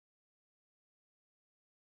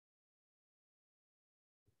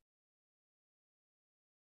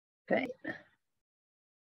Great.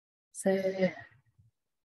 So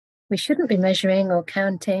we shouldn't be measuring or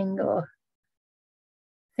counting or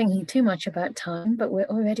thinking too much about time, but we're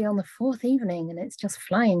already on the 4th evening and it's just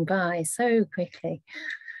flying by so quickly.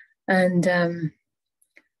 And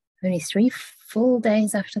only 3 full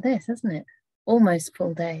days after this, isn't it? Almost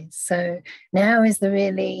full days. So now is the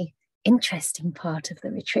really interesting part of the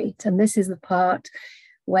retreat. And this is the part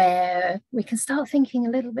where we can start thinking a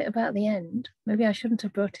little bit about the end. Maybe I shouldn't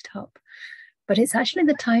have brought it up, but it's actually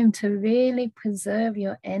the time to really preserve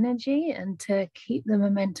your energy and to keep the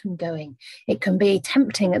momentum going. It can be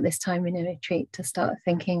tempting at this time in a retreat to start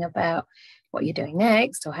thinking about what you're doing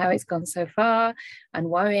next or how it's gone so far and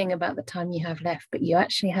worrying about the time you have left, but you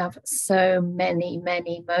actually have so many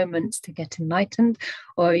moments to get enlightened,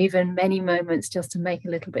 or even many moments just to make a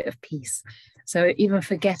little bit of peace. So even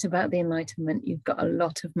forget about the enlightenment, you've got a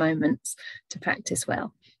lot of moments to practice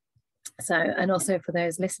well. So, and also for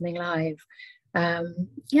those listening live,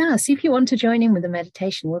 see if you want to join in with the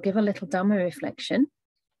meditation. We'll give a little Dhamma reflection,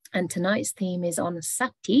 and tonight's theme is on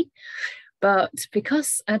sati. But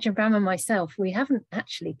because Ajahn, Brahm and myself, we haven't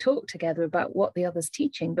actually talked together about what the other's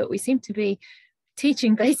teaching, but we seem to be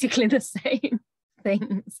teaching basically the same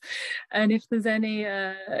things. And if there's any,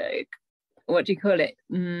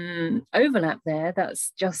 overlap there,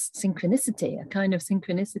 that's just synchronicity, a kind of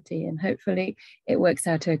synchronicity, and hopefully it works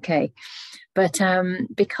out okay. But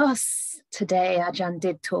because today Ajahn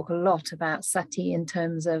did talk a lot about sati in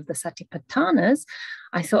terms of the satipatthanas,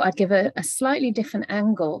 I thought I'd give a slightly different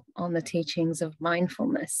angle on the teachings of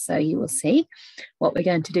mindfulness. So you will see what we're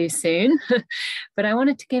going to do soon. But I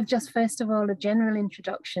wanted to give just first of all a general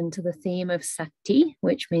introduction to the theme of sati,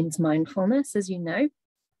 which means mindfulness, as you know.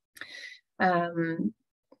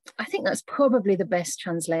 I think that's probably the best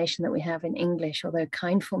translation that we have in English, although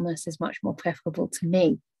kindfulness is much more preferable to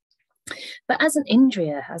me. But as an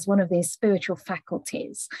indriya, as one of these spiritual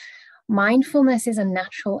faculties, mindfulness is a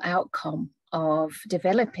natural outcome of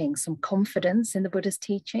developing some confidence in the Buddha's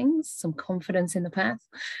teachings, some confidence in the path,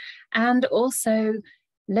 and also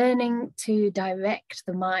learning to direct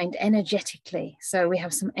the mind energetically. So we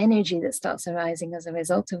have some energy that starts arising as a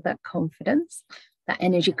result of that confidence. That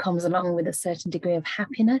energy comes along with a certain degree of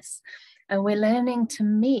happiness, and we're learning to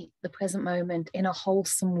meet the present moment in a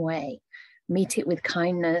wholesome way. Meet it with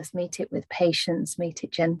kindness, meet it with patience, meet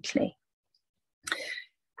it gently.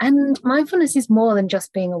 And mindfulness is more than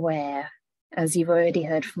just being aware, as you've already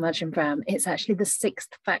heard from Ajahn Brahm. It's actually the 6th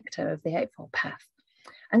factor of the Eightfold Path.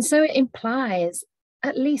 And so it implies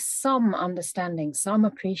at least some understanding, some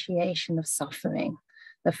appreciation of suffering,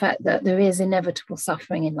 the fact that there is inevitable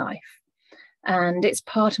suffering in life. And it's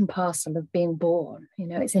part and parcel of being born. You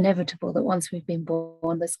know, it's inevitable that once we've been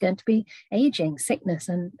born, there's going to be aging, sickness,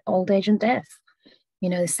 and old age and death. You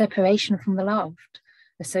know, separation from the loved,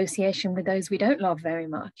 association with those we don't love very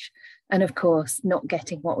much. And of course, not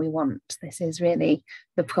getting what we want. This is really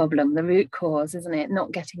the problem, the root cause, isn't it?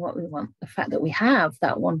 Not getting what we want. The fact that we have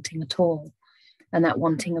that wanting at all. And that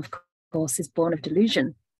wanting, of course, is born of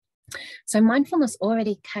delusion. So mindfulness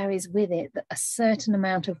already carries with it a certain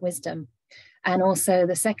amount of wisdom. And also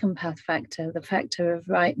the 2nd path factor, the factor of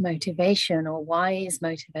right motivation or wise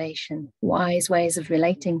motivation, wise ways of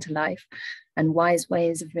relating to life and wise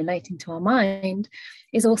ways of relating to our mind,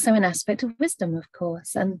 is also an aspect of wisdom, of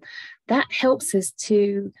course. And that helps us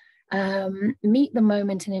to meet the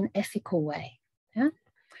moment in an ethical way. Yeah?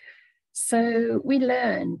 So we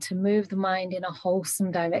learn to move the mind in a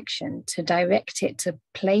wholesome direction, to direct it to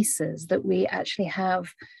places that we actually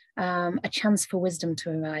have a chance for wisdom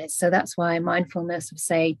to arise. So that's why mindfulness of,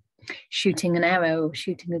 say, shooting an arrow or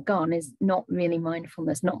shooting a gun is not really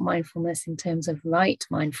mindfulness, not mindfulness in terms of right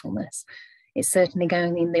mindfulness. It's certainly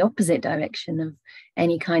going in the opposite direction of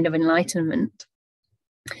any kind of enlightenment.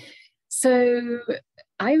 So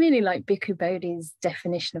I really like Bhikkhu Bodhi's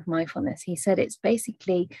definition of mindfulness. He said it's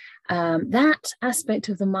basically that aspect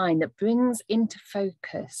of the mind that brings into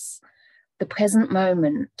focus the present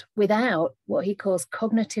moment without what he calls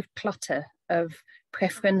cognitive clutter of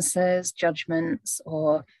preferences, judgments,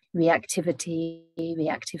 or reactivity,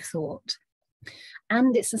 reactive thought.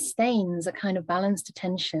 And it sustains a kind of balanced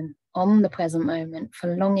attention on the present moment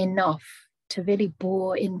for long enough to really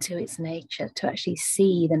bore into its nature, to actually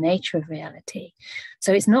see the nature of reality.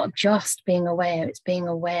 So it's not just being aware, it's being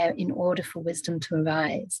aware in order for wisdom to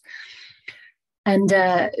arise. And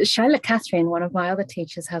Shaila Catherine, one of my other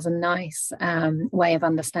teachers, has a nice way of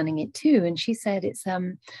understanding it too. And she said it's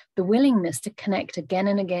the willingness to connect again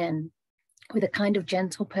and again with a kind of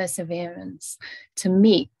gentle perseverance to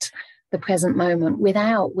meet the present moment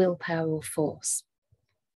without willpower or force.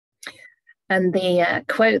 And the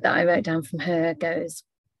quote that I wrote down from her goes,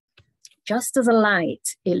 Just as a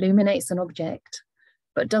light illuminates an object,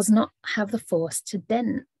 but does not have the force to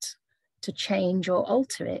dent, to change or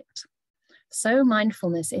alter it, so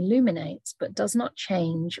mindfulness illuminates, but does not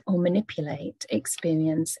change or manipulate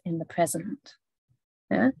experience in the present.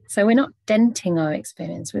 Yeah? So we're not denting our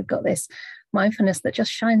experience. We've got this mindfulness that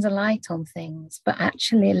just shines a light on things, but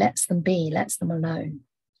actually lets them be, lets them alone.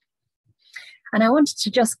 And I wanted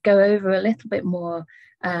to just go over a little bit more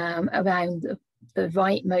around the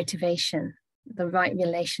right motivation, the right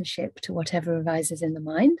relationship to whatever arises in the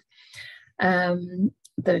mind.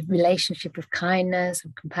 The relationship of kindness,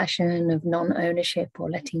 of compassion, of non-ownership or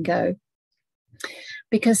letting go.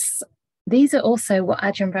 Because these are also what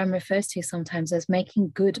Ajahn Brahm refers to sometimes as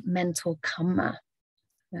making good mental karma,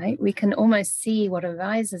 right? We can almost see what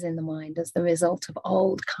arises in the mind as the result of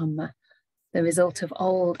old karma, the result of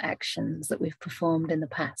old actions that we've performed in the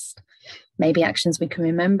past. Maybe actions we can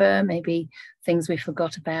remember, maybe things we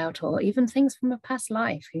forgot about, or even things from a past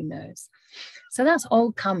life, who knows? So that's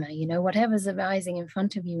old karma, you know, whatever's arising in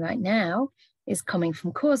front of you right now is coming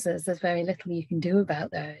from causes. There's very little you can do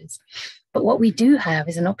about those. But what we do have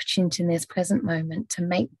is an opportunity in this present moment to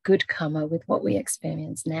make good karma with what we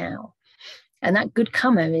experience now. And that good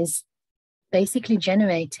karma is basically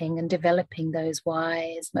generating and developing those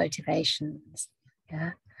wise motivations.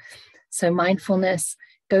 Yeah. So mindfulness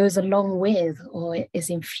goes along with or is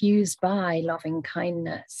infused by loving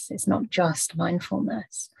kindness. It's not just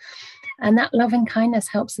mindfulness. And that loving kindness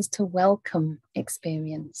helps us to welcome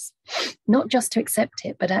experience, not just to accept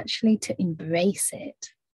it, but actually to embrace it.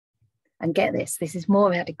 And get this, this is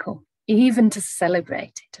more radical, even to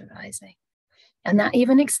celebrate it arising. And that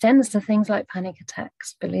even extends to things like panic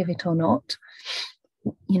attacks, believe it or not.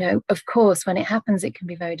 You know, of course, when it happens, it can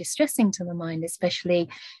be very distressing to the mind, especially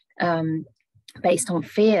based on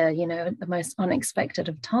fear, you know, at the most unexpected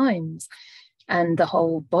of times. And the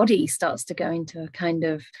whole body starts to go into a kind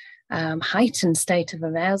of heightened state of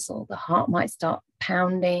arousal. The heart might start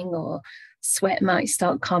pounding, or sweat might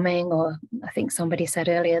start coming, or I think somebody said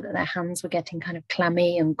earlier that their hands were getting kind of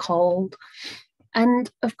clammy and cold.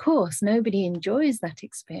 And of course, nobody enjoys that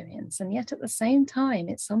experience. And yet at the same time,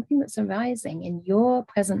 it's something that's arising in your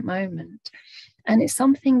present moment. And it's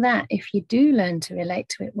something that, if you do learn to relate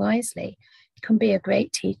to it wisely, can be a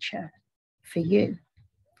great teacher for you.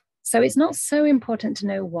 So it's not so important to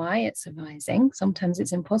know why it's arising. Sometimes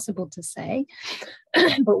it's impossible to say.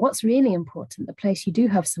 But what's really important, the place you do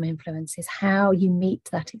have some influence, is how you meet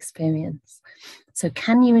that experience. So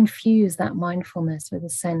can you infuse that mindfulness with a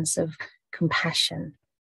sense of compassion,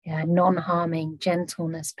 non-harming,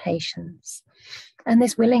 gentleness, patience, and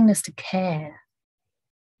this willingness to care?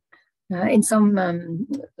 In some,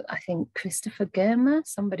 I think Christopher Germer,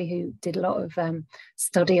 somebody who did a lot of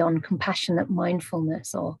study on compassionate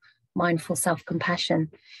mindfulness or mindful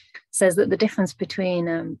self-compassion, says that the difference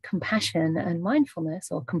between compassion and mindfulness,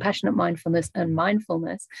 or compassionate mindfulness and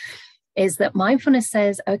mindfulness, is that mindfulness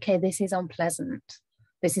says, okay, this is unpleasant,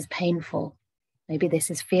 this is painful, maybe this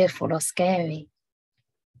is fearful or scary.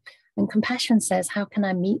 And compassion says, how can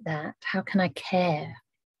I meet that? How can I care?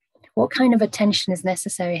 What kind of attention is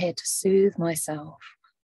necessary here to soothe myself,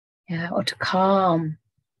 or to calm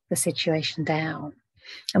the situation down?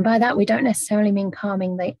 And by that, we don't necessarily mean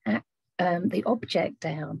calming the object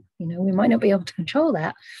down. You know, we might not be able to control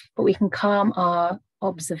that, but we can calm our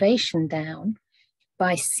observation down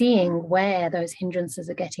by seeing where those hindrances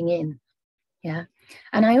are getting in. Yeah.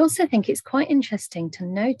 And I also think it's quite interesting to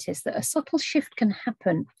notice that a subtle shift can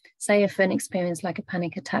happen, say if an experience like a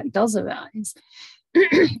panic attack does arise.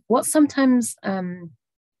 What's sometimes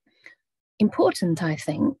important, I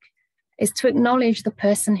think, is to acknowledge the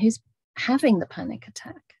person who's having the panic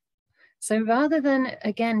attack. So rather than,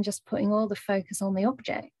 again, just putting all the focus on the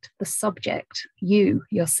object, the subject, you,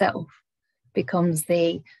 yourself, becomes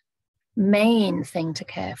the main thing to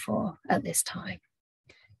care for at this time.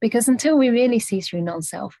 Because until we really see through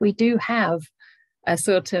non-self, we do have a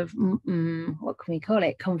sort of, what can we call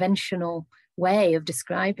it, conventional way of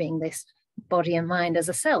describing this body and mind as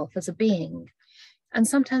a self, as a being. And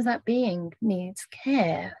sometimes that being needs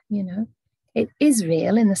care, you know. It is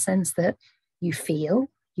real in the sense that you feel,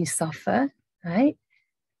 you suffer, right?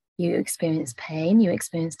 You experience pain, you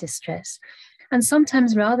experience distress. And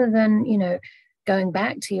sometimes rather than, you know, going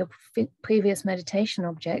back to your previous meditation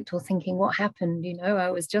object or thinking what happened, you know,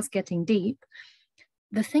 I was just getting deep,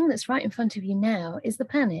 the thing that's right in front of you now is the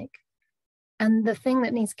panic. And the thing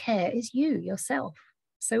that needs care is you, yourself.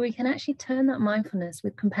 So we can actually turn that mindfulness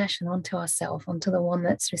with compassion onto ourselves, onto the one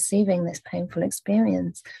that's receiving this painful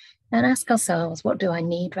experience, and ask ourselves, what do I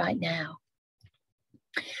need right now?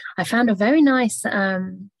 I found a very nice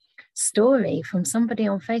story from somebody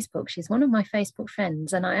on Facebook. She's one of my Facebook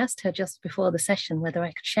friends, and I asked her just before the session whether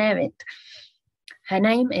I could share it. Her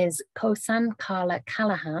name is Kosan Carla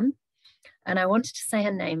Callahan, and I wanted to say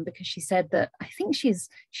her name because she said that I think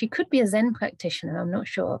she could be a Zen practitioner, I'm not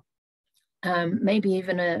sure. Maybe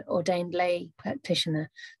even an ordained lay practitioner.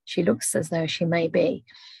 She looks as though she may be.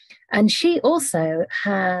 And she also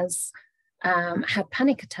has had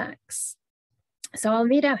panic attacks. So I'll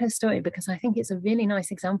read out her story because I think it's a really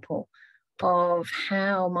nice example of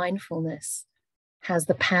how mindfulness has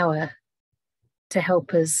the power to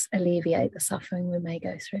help us alleviate the suffering we may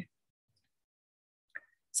go through.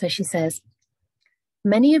 So she says,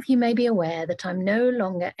 many of you may be aware that I'm no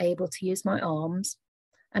longer able to use my arms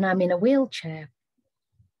and I'm in a wheelchair.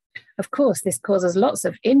 Of course, this causes lots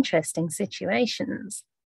of interesting situations.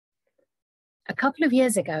 A couple of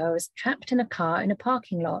years ago, I was trapped in a car in a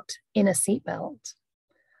parking lot in a seatbelt.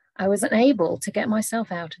 I was unable to get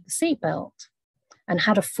myself out of the seatbelt and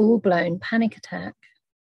had a full-blown panic attack.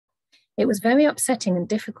 It was very upsetting and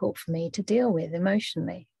difficult for me to deal with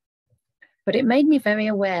emotionally. But it made me very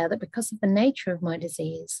aware that because of the nature of my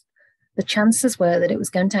disease, the chances were that it was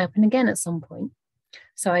going to happen again at some point.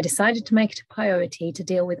 So I decided to make it a priority to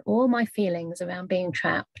deal with all my feelings around being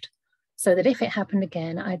trapped so that if it happened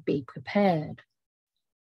again, I'd be prepared.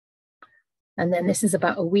 And then this is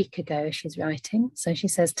about a week ago, she's writing. So she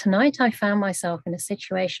says, tonight I found myself in a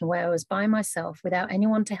situation where I was by myself without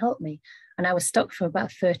anyone to help me, and I was stuck for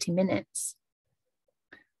about 30 minutes.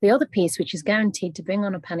 The other piece, which is guaranteed to bring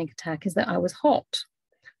on a panic attack, is that I was hot.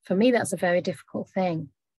 For me, that's a very difficult thing.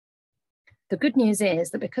 The good news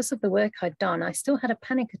is that because of the work I'd done, I still had a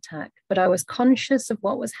panic attack, but I was conscious of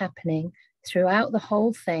what was happening throughout the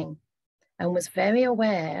whole thing and was very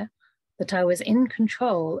aware that I was in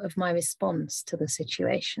control of my response to the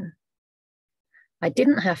situation. I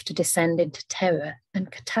didn't have to descend into terror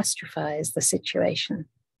and catastrophize the situation.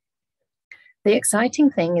 The exciting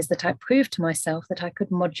thing is that I proved to myself that I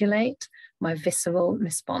could modulate my visceral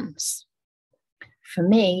response. For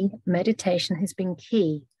me, meditation has been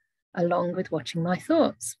key, along with watching my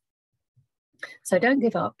thoughts. So don't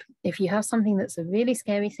give up. If you have something that's a really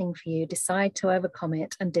scary thing for you, decide to overcome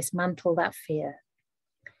it and dismantle that fear.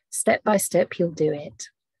 Step by step, you'll do it.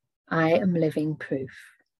 I am living proof.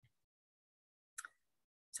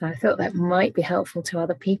 So I thought that might be helpful to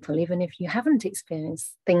other people. Even if you haven't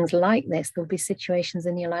experienced things like this, there'll be situations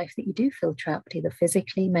in your life that you do feel trapped, either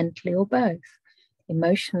physically, mentally, or both.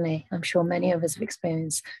 Emotionally, I'm sure many of us have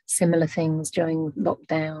experienced similar things during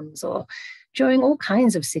lockdowns or during all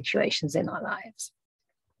kinds of situations in our lives.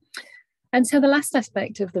 And so the last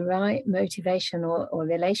aspect of the right motivation or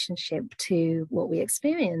relationship to what we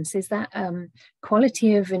experience is that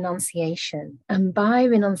quality of renunciation. And by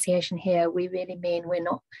renunciation here, we really mean we're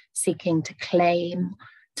not seeking to claim,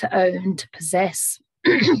 to own, to possess,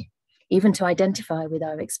 even to identify with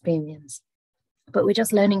our experience. But we're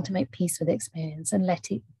just learning to make peace with the experience and let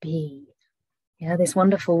it be. Yeah, this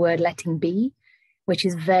wonderful word, letting be, which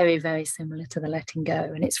is very, very similar to the letting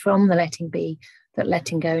go. And it's from the letting be that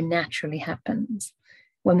letting go naturally happens.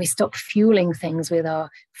 When we stop fueling things with our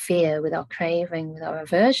fear, with our craving, with our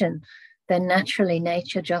aversion, then naturally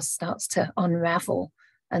nature just starts to unravel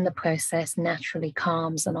and the process naturally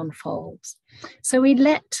calms and unfolds. So we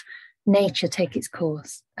let nature take its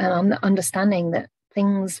course, and understanding that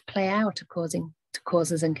things play out according to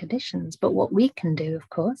causes and conditions. But what we can do, of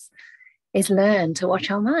course, is learn to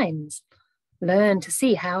watch our minds, learn to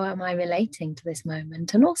see how am I relating to this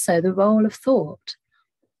moment, and also the role of thought.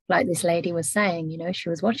 Like this lady was saying, you know, she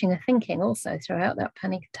was watching her thinking also throughout that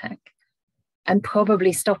panic attack and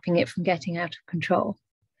probably stopping it from getting out of control.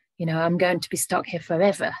 You know, I'm going to be stuck here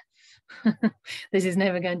forever. This is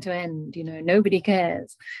never going to end. You know, nobody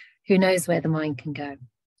cares. Who knows where the mind can go?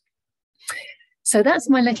 So that's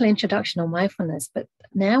my little introduction on mindfulness, but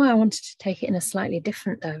now I wanted to take it in a slightly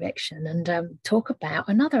different direction and talk about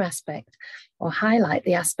another aspect, or highlight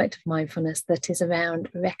the aspect of mindfulness that is around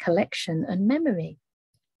recollection and memory.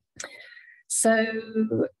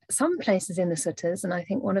 So some places in the suttas, and I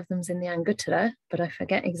think one of them's in the Anguttara, but I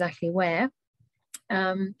forget exactly where,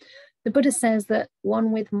 the Buddha says that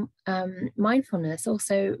one with mindfulness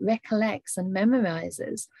also recollects and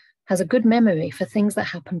memorizes, has a good memory for things that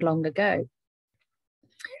happened long ago.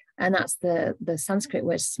 And that's the Sanskrit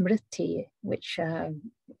word smriti, which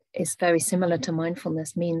is very similar to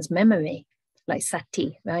mindfulness, means memory, like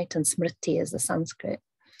sati, right? And smriti is the Sanskrit.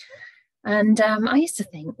 And I used to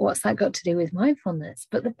think, what's that got to do with mindfulness?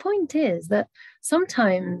 But the point is that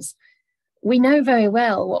sometimes we know very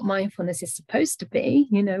well what mindfulness is supposed to be.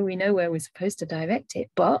 You know, we know where we're supposed to direct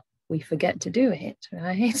it, but we forget to do it,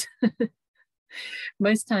 right?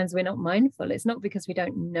 Most times we're not mindful. It's not because we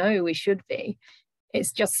don't know we should be.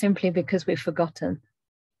 It's just simply because we've forgotten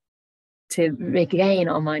to regain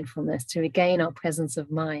our mindfulness, to regain our presence of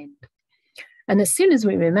mind. And as soon as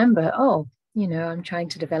we remember, oh, you know, I'm trying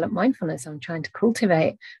to develop mindfulness, I'm trying to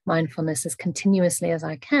cultivate mindfulness as continuously as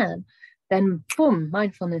I can, then boom,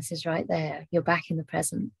 mindfulness is right there. You're back in the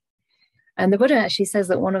present. And the Buddha actually says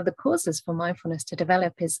that one of the causes for mindfulness to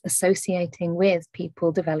develop is associating with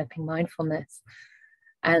people developing mindfulness.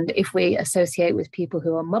 And if we associate with people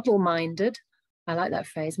who are muddle-minded, I like that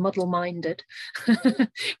phrase, muddle-minded,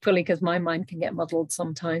 probably because my mind can get muddled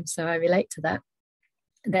sometimes, so I relate to that,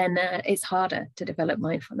 then it's harder to develop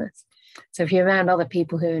mindfulness. So if you're around other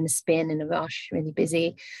people who are in a spin, in a rush, really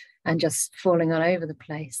busy, and just falling all over the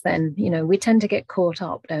place, then, you know, we tend to get caught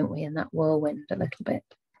up, don't we, in that whirlwind a little bit.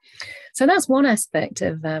 So that's one aspect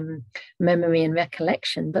of memory and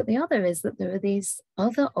recollection. But the other is that there are these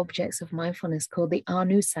other objects of mindfulness called the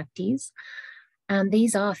anusatis. And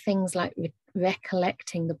these are things like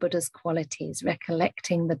recollecting the Buddha's qualities,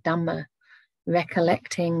 recollecting the Dhamma,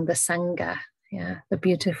 recollecting the Sangha, the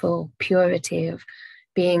beautiful purity of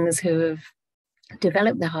beings who have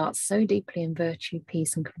developed their hearts so deeply in virtue,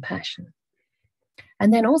 peace, and compassion.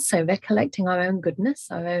 And then also recollecting our own goodness,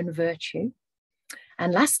 our own virtue.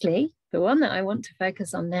 And lastly, the one that I want to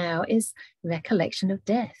focus on now is recollection of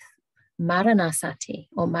death, maranasati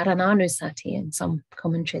or marananusati in some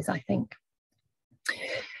commentaries, I think.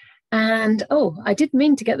 And, I did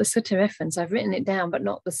mean to get the sutta reference. I've written it down, but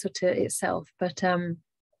not the sutta itself. But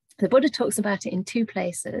the Buddha talks about it in two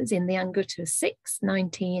places, in the Anguttara 6,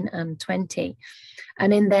 19 and 20.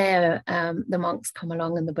 And in there, the monks come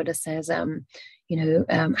along and the Buddha says,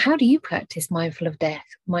 how do you practice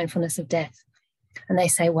mindfulness of death? And they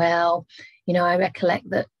say, well, I recollect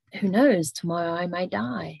that, who knows, tomorrow I may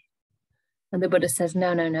die. And the Buddha says,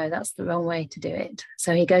 no, that's the wrong way to do it.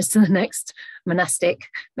 So he goes to the next monastic,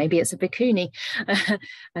 maybe it's a bhikkhuni,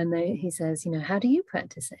 and he says, how do you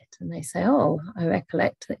practice it? And they say, I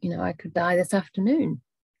recollect that, I could die this afternoon,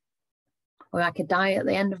 or I could die at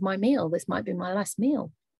the end of my meal. This might be my last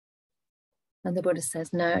meal. And the Buddha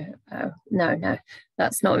says, no,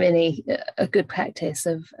 that's not really a good practice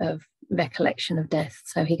of recollection of death.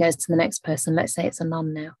 So he goes to the next person, let's say it's a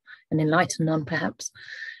nun now, an enlightened nun perhaps.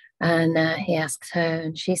 And he asks her,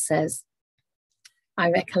 and she says,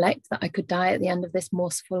 I recollect that I could die at the end of this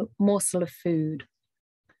morsel of food.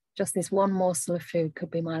 Just this one morsel of food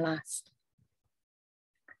could be my last.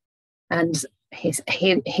 And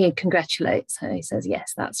he congratulates her. He says,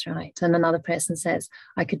 yes, that's right. And another person says,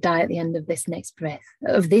 I could die at the end of this next breath,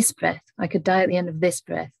 of this breath. I could die at the end of this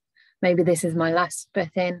breath. Maybe this is my last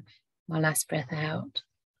breath in, my last breath out.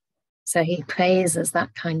 So he praises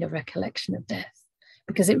that kind of recollection of death,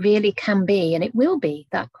 because it really can be, and it will be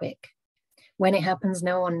that quick. When it happens,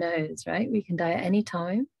 no one knows, right? We can die at any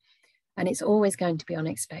time, and it's always going to be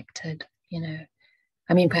unexpected,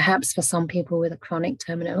 I mean, perhaps for some people with a chronic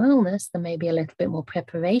terminal illness, there may be a little bit more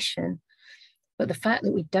preparation, but the fact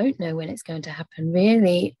that we don't know when it's going to happen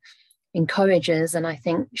really encourages, and I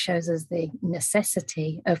think shows us the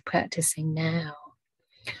necessity of practicing now.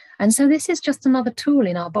 And so this is just another tool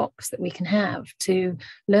in our box that we can have to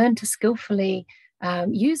learn to skillfully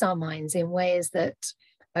use our minds in ways that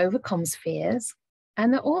overcomes fears,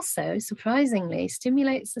 and that also, surprisingly,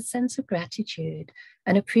 stimulates a sense of gratitude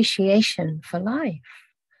and appreciation for life.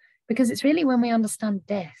 Because it's really when we understand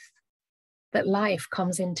death that life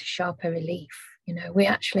comes into sharper relief. We're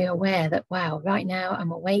actually aware that, wow, right now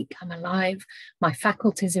I'm awake, I'm alive, my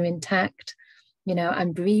faculties are intact,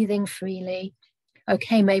 I'm breathing freely.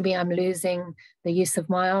 Okay, maybe I'm losing the use of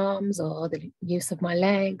my arms or the use of my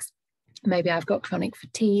legs. Maybe I've got chronic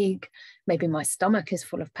fatigue. Maybe my stomach is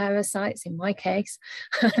full of parasites, in my case,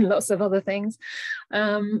 and lots of other things.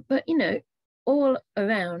 But, all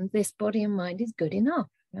around, this body and mind is good enough,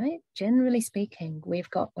 right? Generally speaking,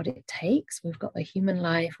 we've got what it takes. We've got a human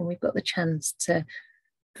life, and we've got the chance to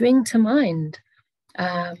bring to mind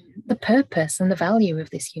the purpose and the value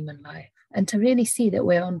of this human life, and to really see that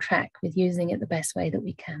we're on track with using it the best way that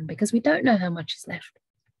we can, because we don't know how much is left.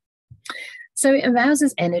 So it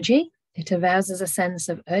arouses energy. It arouses a sense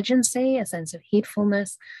of urgency, a sense of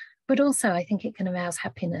heedfulness, but also I think it can arouse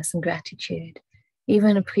happiness and gratitude,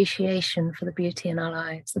 even appreciation for the beauty in our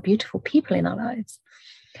lives, the beautiful people in our lives.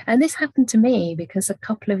 And this happened to me because a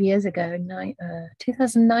couple of years ago,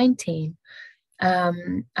 2019,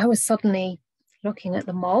 I was suddenly looking at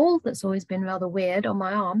the mole that's always been rather weird on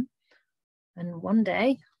my arm. And one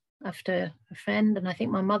day, after a friend, and I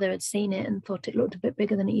think my mother had seen it and thought it looked a bit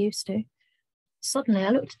bigger than it used to, suddenly I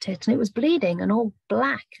looked at it and it was bleeding and all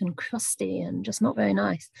black and crusty and just not very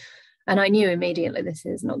nice. And I knew immediately this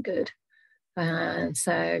is not good.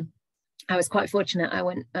 So I was quite fortunate. I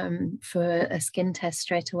went for a skin test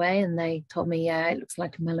straight away, and they told me, yeah, it looks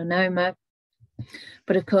like a melanoma.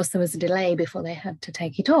 But of course, there was a delay before they had to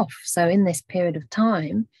take it off. So in this period of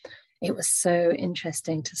time, it was so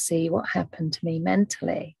interesting to see what happened to me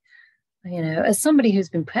mentally. You know, as somebody who's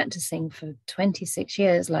been practicing for 26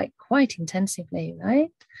 years, like quite intensively,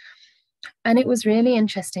 right? And it was really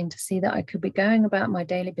interesting to see that I could be going about my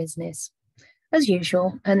daily business as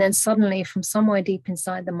usual. And then suddenly from somewhere deep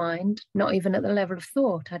inside the mind, not even at the level of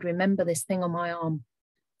thought, I'd remember this thing on my arm.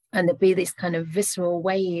 And there'd be this kind of visceral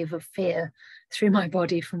wave of fear through my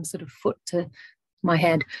body from sort of foot to my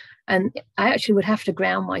head. And I actually would have to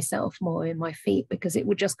ground myself more in my feet because it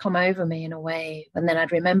would just come over me in a wave. And then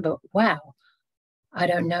I'd remember, wow, I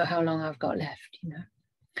don't know how long I've got left, you know,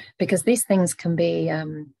 because these things can be,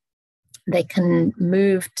 they can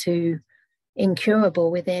move to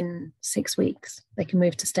incurable within 6 weeks. They can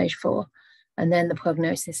move to stage 4. And then the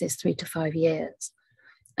prognosis is 3 to 5 years.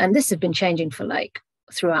 And this has been changing for like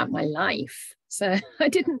throughout my life. So I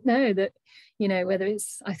didn't know that, you know, whether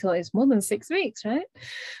it's, I thought it's more than 6 weeks, right?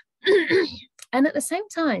 And at the same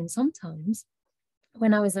time, sometimes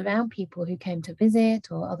when I was around people who came to visit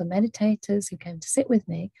or other meditators who came to sit with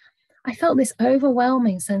me, I felt this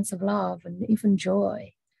overwhelming sense of love and even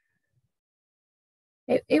joy.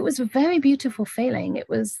 It was a very beautiful feeling. It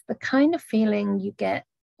was the kind of feeling you get,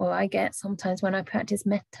 or I get sometimes when I practice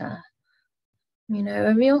metta, you know,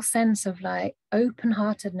 a real sense of like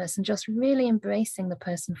open-heartedness and just really embracing the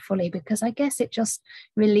person fully, because I guess it just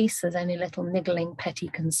releases any little niggling petty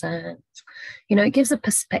concerns. You know, it gives a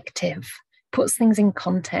perspective, puts things in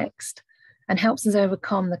context, and helps us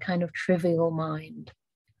overcome the kind of trivial mind.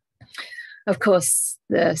 Of course,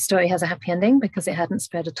 the story has a happy ending because it hadn't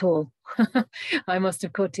spread at all. I must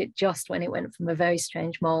have caught it just when it went from a very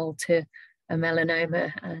strange mole to a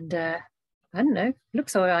melanoma. And I don't know,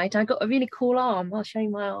 looks all right. I got a really cool arm. I'll show you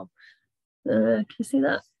my arm. Can you see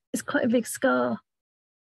that? It's quite a big scar.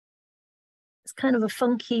 It's kind of a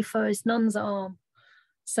funky forest nun's arm.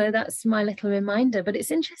 So that's my little reminder. But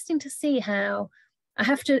it's interesting to see how I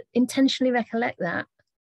have to intentionally recollect that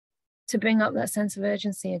to bring up that sense of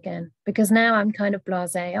urgency again, because now I'm kind of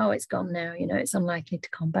blasé. Oh, it's gone now, you know, it's unlikely to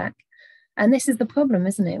come back. And this is the problem,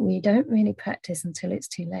 isn't it? We don't really practice until it's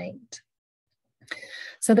too late.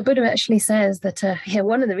 So the Buddha actually says that,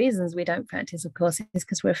 one of the reasons we don't practice, of course, is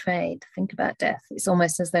because we're afraid to think about death. It's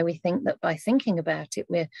almost as though we think that by thinking about it,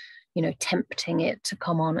 we're, you know, tempting it to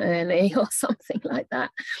come on early or something like that.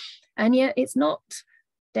 And yet it's not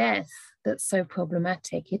death that's so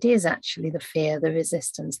problematic. It is actually the fear, the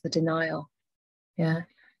resistance, the denial. Yeah,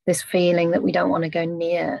 this feeling that we don't want to go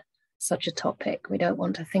near such a topic. We don't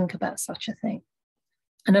want to think about such a thing.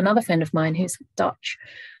 And another friend of mine who's Dutch,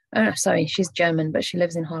 she's German, but she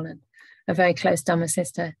lives in Holland, a very close Dhamma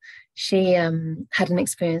sister. She had an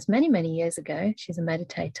experience many, many years ago. She's a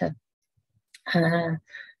meditator. And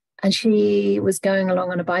she was going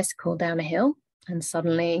along on a bicycle down a hill, and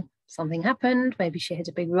suddenly something happened. Maybe she hit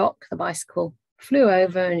a big rock, the bicycle flew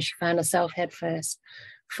over, and she found herself headfirst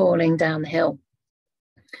falling down the hill.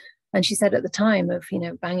 And she said at the time of, you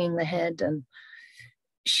know, banging the head, and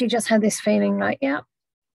she just had this feeling like, yeah,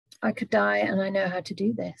 I could die and I know how to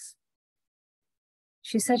do this.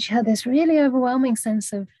 She said she had this really overwhelming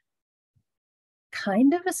sense of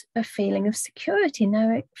kind of a feeling of security,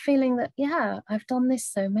 feeling that, yeah, I've done this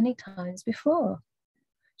so many times before.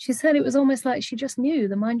 She said it was almost like she just knew,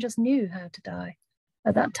 the mind just knew how to die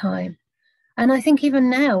at that time. And I think even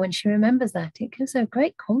now when she remembers that, it gives her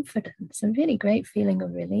great confidence, a really great feeling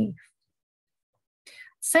of relief.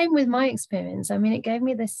 Same with my experience. I mean, it gave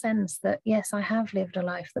me this sense that, yes, I have lived a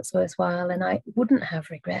life that's worthwhile and I wouldn't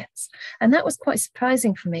have regrets. And that was quite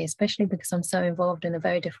surprising for me, especially because I'm so involved in a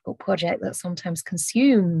very difficult project that sometimes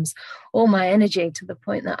consumes all my energy to the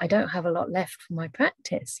point that I don't have a lot left for my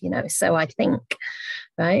practice, you know, so I think,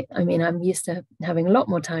 right? I mean, I'm used to having a lot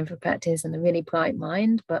more time for practice and a really bright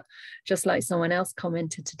mind, but just like someone else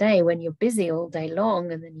commented today, when you're busy all day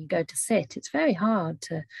long and then you go to sit, it's very hard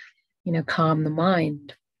to, you know, calm the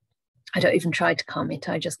mind. I don't even try to calm it.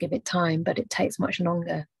 I just give it time, but it takes much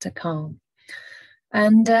longer to calm.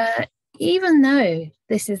 And even though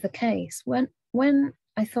this is the case, when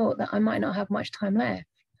I thought that I might not have much time left,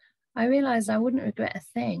 I realized I wouldn't regret a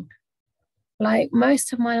thing. Like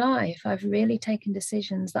most of my life, I've really taken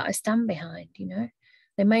decisions that I stand behind, you know.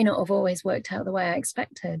 They may not have always worked out the way I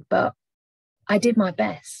expected, but I did my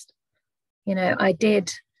best. You know, I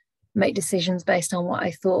did make decisions based on what I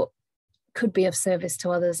thought could be of service to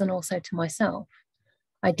others and also to myself.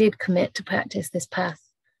 I did commit to practice this path.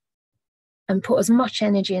 and put as much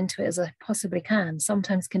energy into it as I possibly can.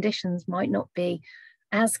 Sometimes conditions might not be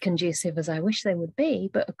as conducive as I wish they would be,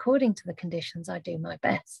 but according to the conditions, I do my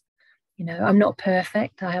best. You know, I'm not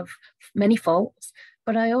perfect. I have many faults,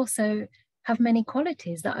 but I also have many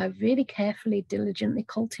qualities that I've really carefully, diligently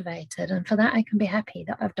cultivated. And for that, I can be happy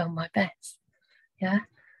that I've done my best. Yeah.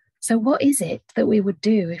 So what is it that we would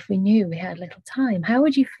do if we knew we had little time? How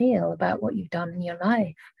would you feel about what you've done in your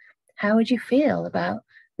life? How would you feel about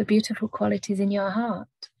the beautiful qualities in your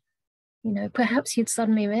heart? You know, perhaps you'd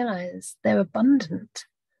suddenly realize they're abundant.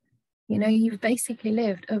 You know, you've basically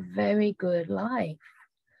lived a very good life.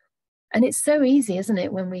 And it's so easy, isn't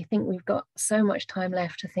it, when we think we've got so much time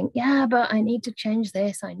left to think, yeah, but I need to change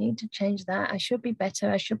this, I need to change that, I should be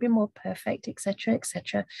better, I should be more perfect, etc.,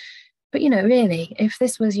 etc. But, you know, really, if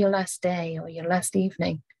this was your last day or your last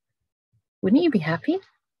evening, wouldn't you be happy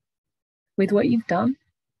with what you've done?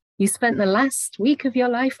 You spent the last week of your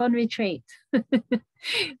life on retreat,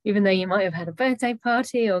 even though you might have had a birthday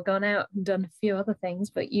party or gone out and done a few other things,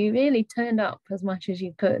 but you really turned up as much as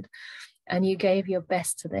you could. And you gave your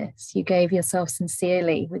best to this. You gave yourself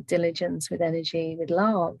sincerely, with diligence, with energy, with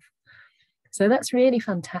love. So that's really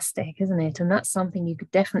fantastic, isn't it? And that's something you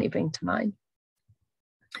could definitely bring to mind.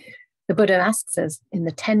 The Buddha asks us in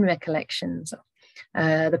the 10 recollections,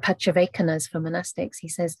 the Pachavekanas for monastics, he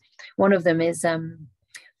says, one of them is,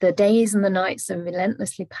 the days and the nights are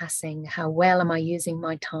relentlessly passing. How well am I using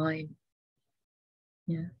my time?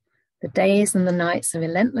 Yeah. The days and the nights are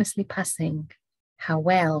relentlessly passing. How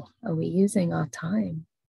well are we using our time?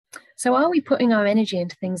 So are we putting our energy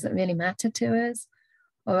into things that really matter to us?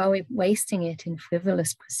 Or are we wasting it in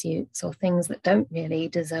frivolous pursuits or things that don't really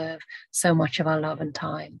deserve so much of our love and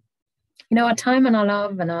time? You know, our time and our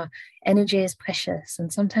love and our energy is precious.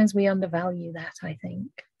 And sometimes we undervalue that, I think.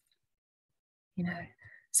 You know,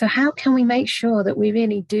 so how can we make sure that we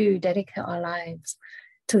really do dedicate our lives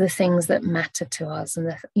to the things that matter to us and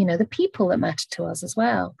the people that matter to us as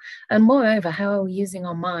well? And moreover, how are we using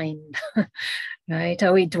our mind? Right?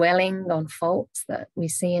 Are we dwelling on faults that we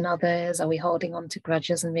see in others? Are we holding on to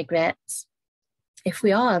grudges and regrets? If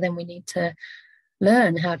we are, then we need to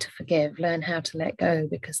learn how to forgive, learn how to let go,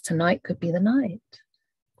 because tonight could be the night.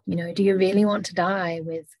 You know, do you really want to die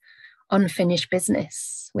with unfinished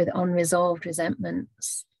business, with unresolved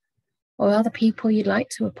resentments? Or other people you'd like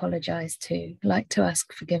to apologize to, like to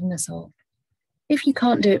ask forgiveness of? If you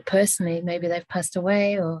can't do it personally, maybe they've passed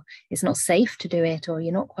away, or it's not safe to do it, or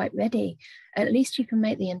you're not quite ready, at least you can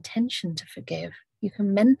make the intention to forgive. You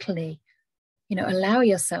can mentally, you know, allow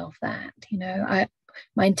yourself that, you know,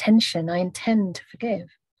 my intention, I intend to forgive.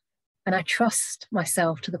 And I trust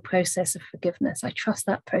myself to the process of forgiveness. I trust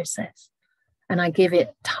that process and I give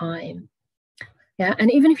it time. Yeah,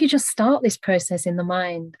 and even if you just start this process in the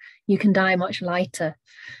mind, you can die much lighter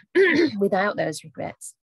without those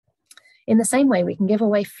regrets. In the same way, we can give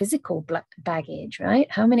away physical baggage, right?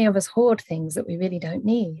 How many of us hoard things that we really don't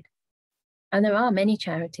need? And there are many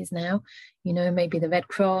charities now, you know, maybe the Red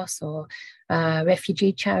Cross or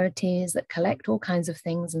refugee charities that collect all kinds of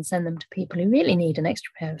things and send them to people who really need an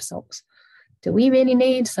extra pair of socks. Do we really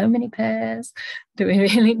need so many pairs? Do we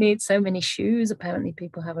really need so many shoes? Apparently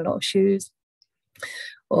people have a lot of shoes.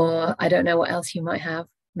 Or I don't know what else you might have.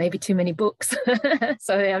 Maybe too many books.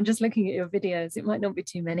 Sorry, I'm just looking at your videos. It might not be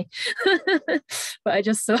too many. But I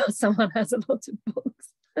just saw someone has a lot of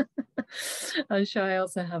books. I'm sure I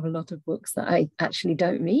also have a lot of books that I actually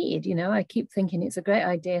don't read. You know, I keep thinking it's a great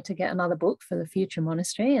idea to get another book for the future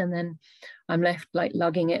monastery, and then I'm left like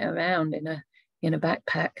lugging it around in a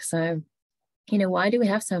backpack. So, you know, why do we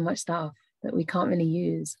have so much stuff that we can't really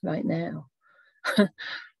use right now?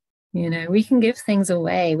 You know, we can give things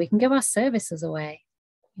away. We can give our services away.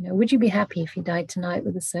 You know, would you be happy if you died tonight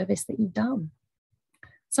with the service that you've done?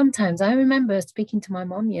 Sometimes I remember speaking to my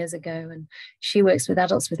mom years ago, and she works with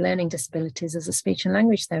adults with learning disabilities as a speech and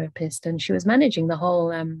language therapist, and she was managing the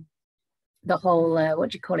whole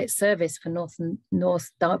service for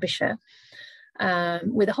North Derbyshire,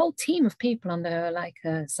 with a whole team of people under her, like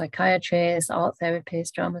a psychiatrist, art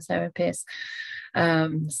therapist, drama therapist,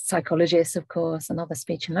 psychologists, of course, and other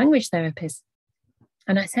speech and language therapists.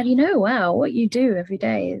 And I said, you know, wow, what you do every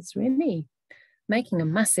day is really making a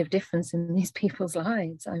massive difference in these people's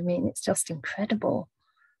lives. I mean, it's just incredible.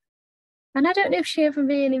 And I don't know if she ever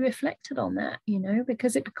really reflected on that, you know,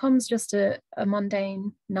 because it becomes just a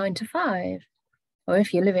mundane 9 to 5. Or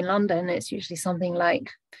if you live in London, it's usually something like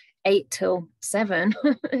 8 till 7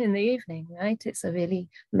 in the evening, right? It's a really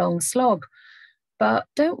long slog. But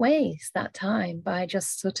don't waste that time by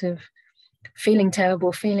just sort of feeling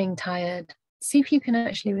terrible, feeling tired. See if you can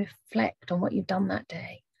actually reflect on what you've done that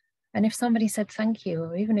day. And if somebody said thank you,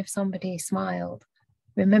 or even if somebody smiled,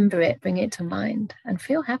 remember it, bring it to mind, and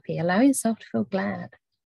feel happy. Allow yourself to feel glad.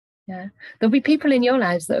 Yeah, there'll be people in your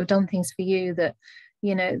lives that have done things for you that,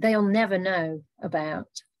 you know, they'll never know about,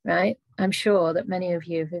 right? I'm sure that many of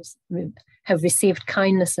you have received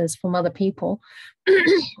kindnesses from other people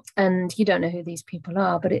and you don't know who these people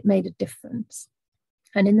are, but it made a difference.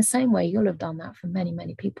 And in the same way, you'll have done that for many,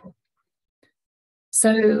 many people.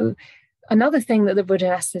 So another thing that the Buddha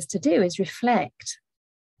asks us to do is reflect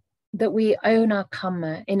that we own our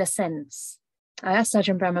karma in a sense. I asked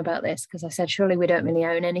Ajahn Brahm about this because I said, surely we don't really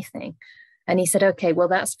own anything. And he said, okay, well,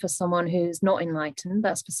 that's for someone who's not enlightened.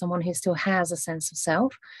 That's for someone who still has a sense of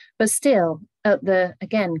self. But still, at the,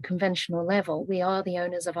 again, conventional level, we are the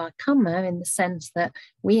owners of our karma in the sense that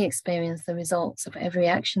we experience the results of every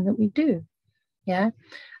action that we do. Yeah.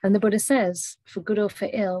 And the Buddha says, for good or for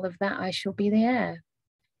ill, of that I shall be the heir.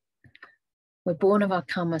 We're born of our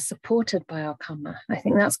karma, supported by our karma. I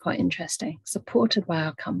think that's quite interesting. Supported by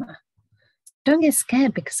our karma. Don't get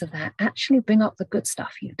scared because of that. Actually bring up the good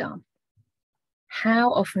stuff you've done.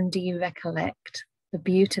 How often do you recollect the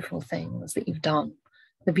beautiful things that you've done,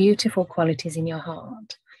 the beautiful qualities in your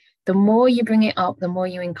heart? The more you bring it up, the more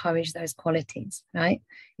you encourage those qualities, right?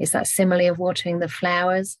 It's that simile of watering the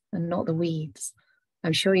flowers and not the weeds.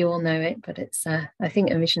 I'm sure you all know it, but it's, I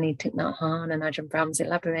think originally Thich Nhat Hanh and Ajahn Brahm's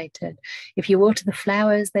elaborated. If you water the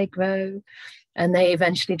flowers, they grow and they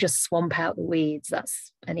eventually just swamp out the weeds.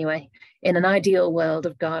 That's, anyway, in an ideal world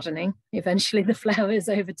of gardening, eventually the flowers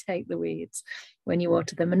overtake the weeds when you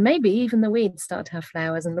water them. And maybe even the weeds start to have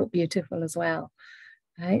flowers and look beautiful as well.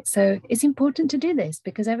 Right? So it's important to do this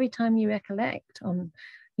because every time you recollect on,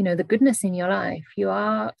 you know, the goodness in your life, you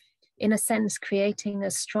are, in a sense, creating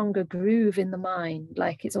a stronger groove in the mind.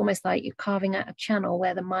 Like it's almost like you're carving out a channel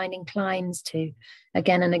where the mind inclines to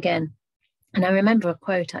again and again. And I remember a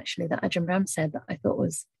quote actually that Ajahn Brahm said that I thought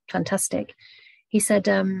was fantastic. He said,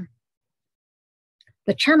 the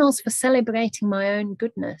channels for celebrating my own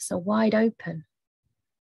goodness are wide open.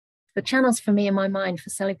 The channels for me in my mind for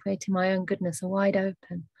celebrating my own goodness are wide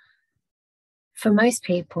open. For most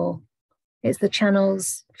people, it's the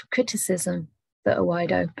channels for criticism that are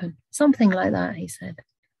wide open. Something like that, he said.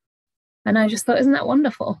 And I just thought, isn't that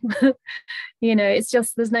wonderful? You know, it's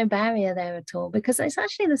just, there's no barrier there at all because it's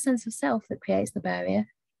actually the sense of self that creates the barrier,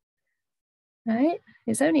 right?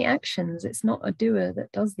 It's only actions. It's not a doer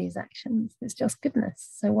that does these actions. It's just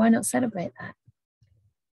goodness. So why not celebrate that?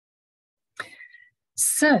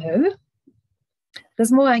 So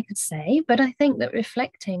there's more I could say, but I think that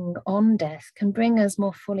reflecting on death can bring us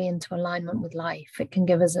more fully into alignment with life. It can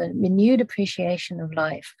give us a renewed appreciation of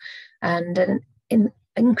life and an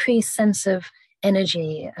increased sense of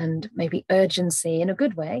energy and maybe urgency in a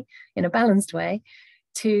good way, in a balanced way,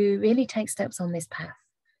 to really take steps on this path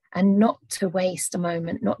and not to waste a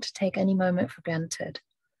moment, not to take any moment for granted,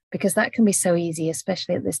 because that can be so easy,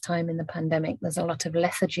 especially at this time in the pandemic. There's a lot of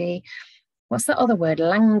lethargy. What's the other word?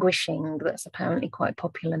 Languishing, that's apparently quite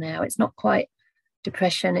popular now. It's not quite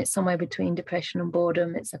depression. It's somewhere between depression and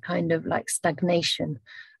boredom. It's a kind of like stagnation,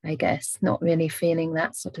 I guess, not really feeling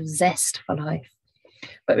that sort of zest for life.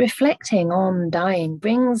 But reflecting on dying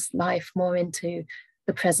brings life more into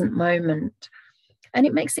the present moment. And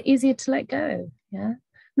it makes it easier to let go, yeah?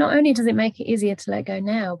 Not only does it make it easier to let go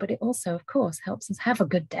now, but it also, of course, helps us have a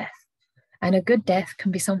good death. And a good death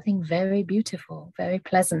can be something very beautiful, very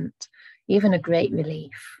pleasant, even a great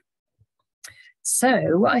relief.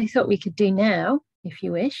 So what I thought we could do now, if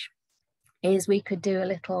you wish, is we could do a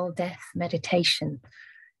little death meditation,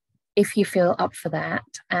 if you feel up for that.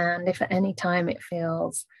 And if at any time it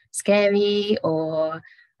feels scary or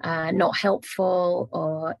not helpful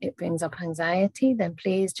or it brings up anxiety, then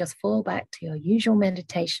please just fall back to your usual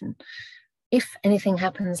meditation. If anything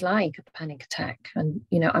happens like a panic attack, and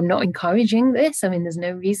you know, I'm not encouraging this. I mean, there's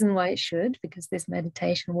no reason why it should, because this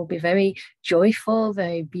meditation will be very joyful,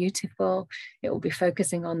 very beautiful. It will be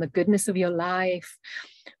focusing on the goodness of your life.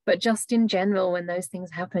 But just in general, when those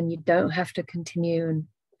things happen, you don't have to continue and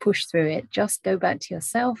push through it. Just go back to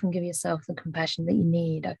yourself and give yourself the compassion that you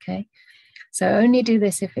need, okay? So only do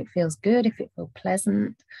this if it feels good, if it feels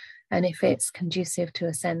pleasant, and if it's conducive to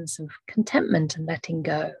a sense of contentment and letting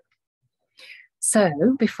go.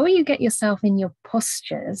 So before you get yourself in your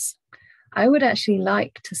postures, I would actually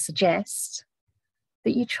like to suggest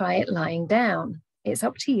that you try it lying down. It's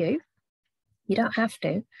up to you. You don't have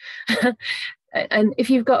to. And if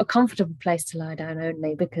you've got a comfortable place to lie down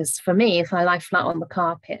only, because for me, if I lie flat on the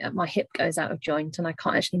carpet, my hip goes out of joint and I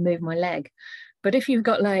can't actually move my leg. But if you've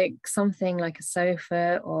got like something like a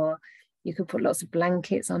sofa, or you could put lots of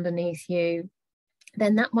blankets underneath you,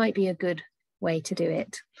 then that might be a good way to do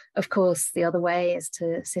it. Of course, the other way is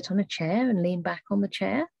to sit on a chair and lean back on the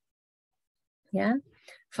chair. Yeah,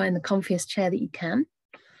 find the comfiest chair that you can.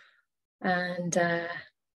 And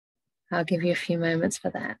I'll give you a few moments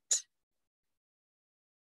for that.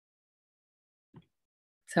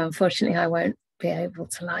 So unfortunately, I won't be able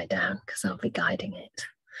to lie down because I'll be guiding it.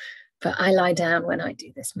 But I lie down when I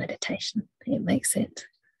do this meditation. It makes it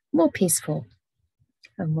more peaceful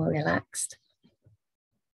and more relaxed.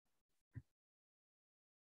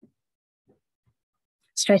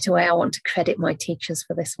 Straight away, I want to credit my teachers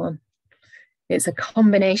for this one. It's a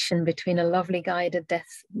combination between a lovely guided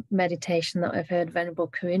death meditation that I've heard Venerable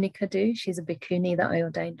Karunika do. She's a bhikkhuni that I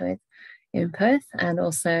ordained with in Perth, and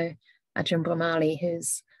also Ajahn Brahmali,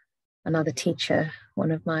 who's another teacher,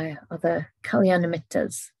 one of my other Kalyana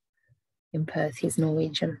Mittas in Perth. He's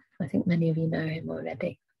Norwegian. I think many of you know him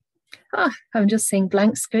already. Ah, I'm just seeing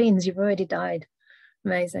blank screens. You've already died.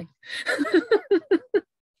 Amazing.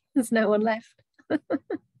 There's no one left.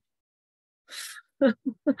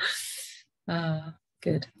 Ah,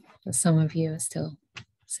 good. But some of you are still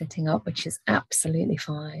sitting up, which is absolutely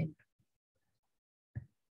fine.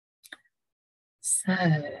 So,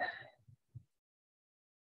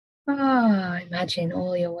 imagine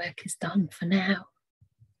all your work is done for now.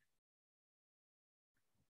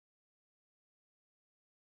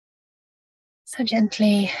 So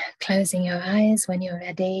gently closing your eyes when you're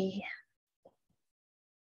ready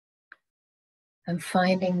and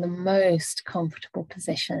finding the most comfortable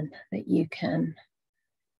position that you can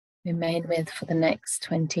remain with for the next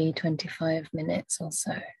 20-25 minutes or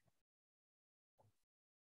so. The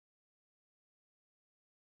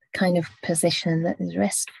kind of position that is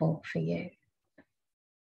restful for you.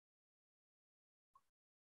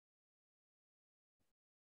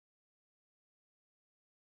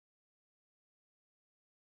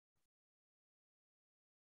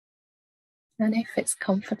 And if it's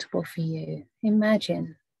comfortable for you,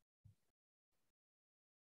 imagine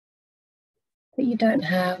that you don't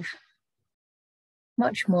have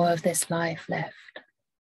much more of this life left.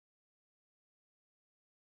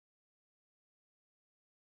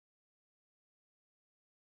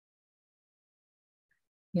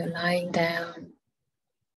 You're lying down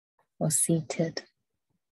or seated,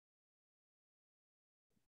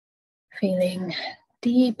 feeling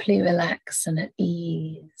deeply relaxed and at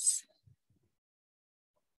ease.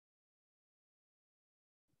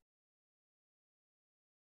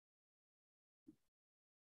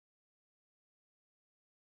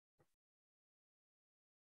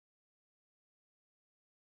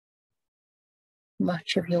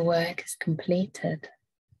 Much of your work is completed.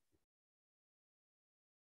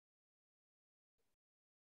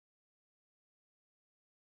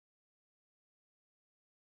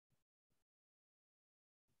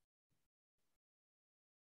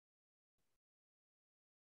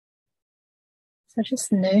 So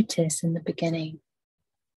just notice in the beginning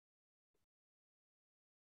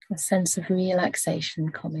a sense of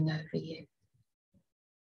relaxation coming over you.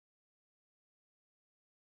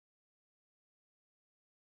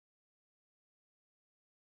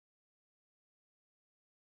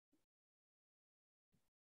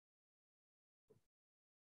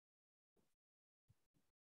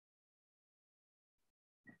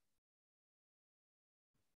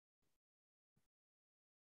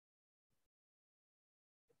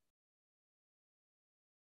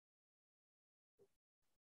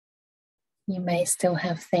 You may still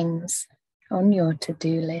have things on your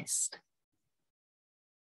to-do list.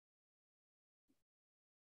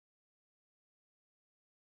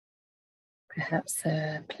 Perhaps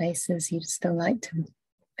there are places you'd still like to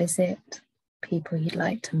visit, people you'd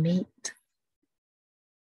like to meet.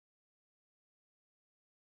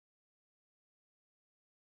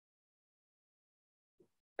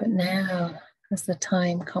 But now, as the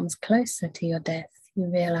time comes closer to your death, you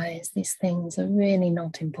realize these things are really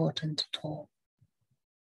not important at all.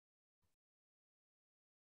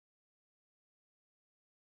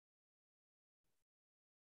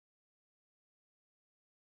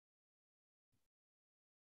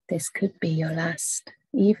 This could be your last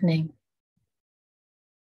evening.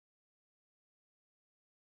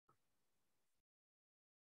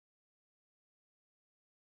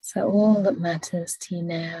 So all that matters to you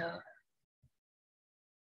now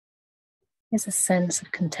is a sense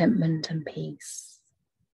of contentment and peace.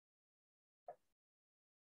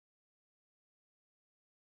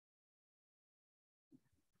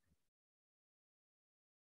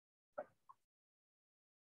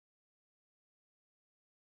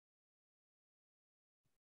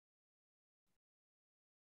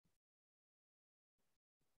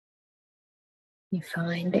 You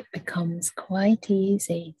find it becomes quite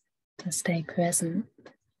easy to stay present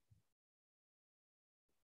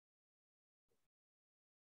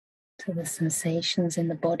to the sensations in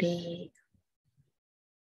the body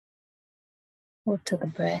or to the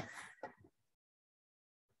breath.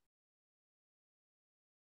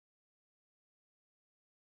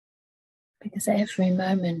 Because every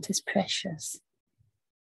moment is precious.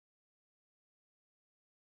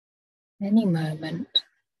 Any moment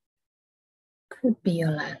could be your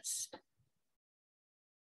last.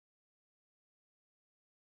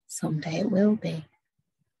 Someday it will be.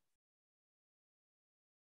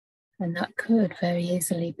 And that could very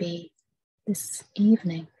easily be this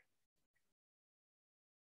evening.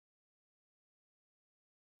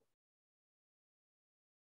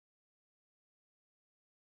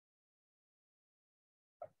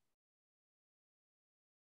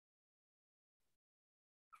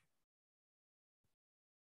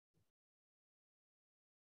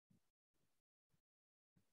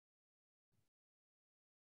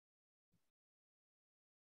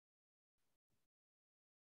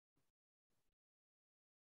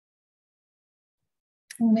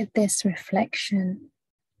 And with this reflection,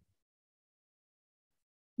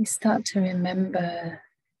 you start to remember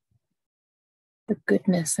the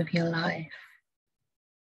goodness of your life.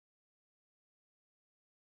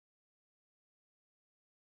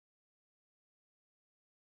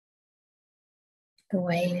 The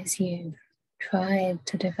ways you've tried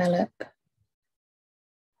to develop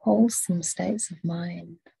wholesome states of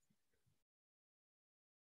mind.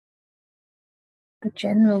 The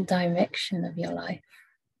general direction of your life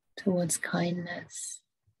towards kindness,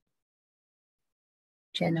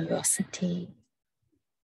 generosity,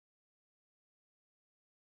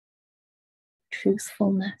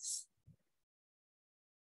 truthfulness.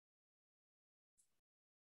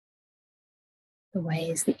 The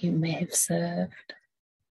ways that you may have served.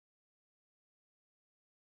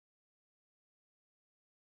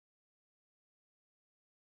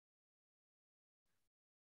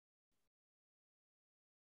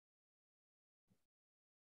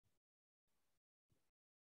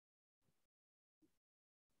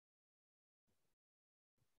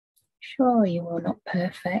 Sure, you are not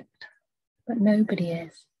perfect, but nobody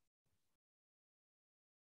is.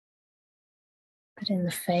 But in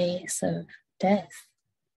the face of death,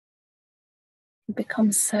 it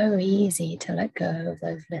becomes so easy to let go of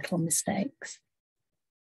those little mistakes.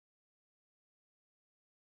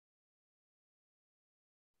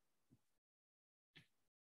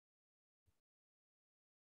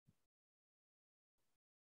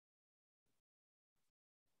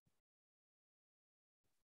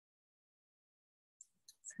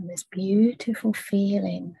 So this beautiful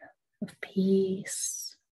feeling of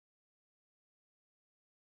peace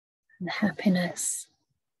and happiness,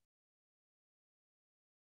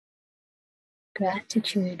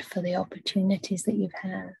 gratitude for the opportunities that you've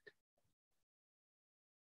had,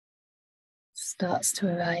 starts to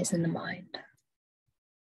arise in the mind.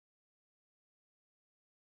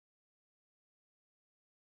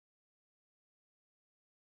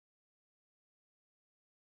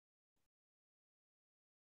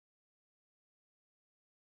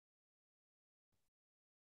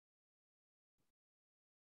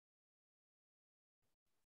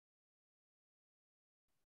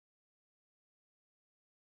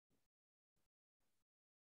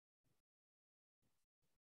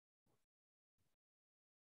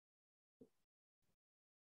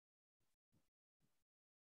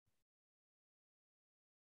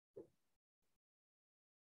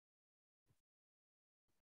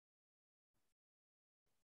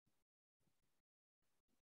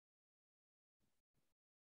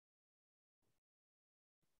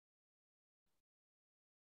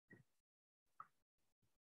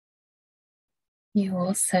 You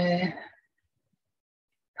also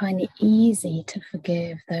find it easy to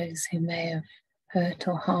forgive those who may have hurt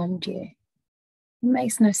or harmed you. It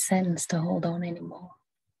makes no sense to hold on anymore.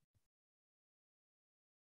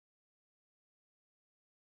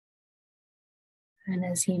 And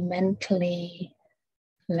as you mentally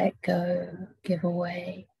let go, give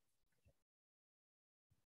away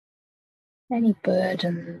any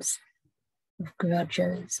burdens of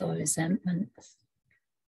grudges or resentments,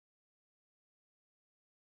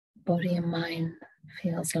 body and mind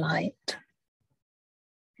feels light,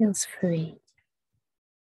 feels free.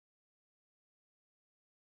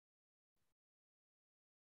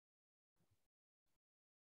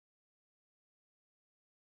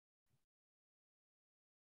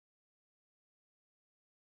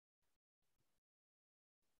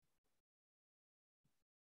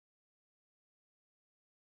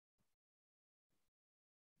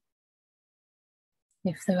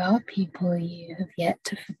 If there are people you have yet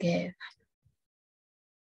to forgive,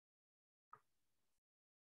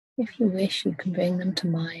 if you wish, you can bring them to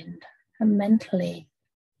mind and mentally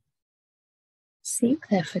seek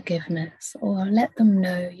their forgiveness, or let them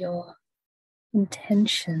know your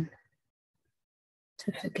intention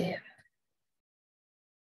to forgive.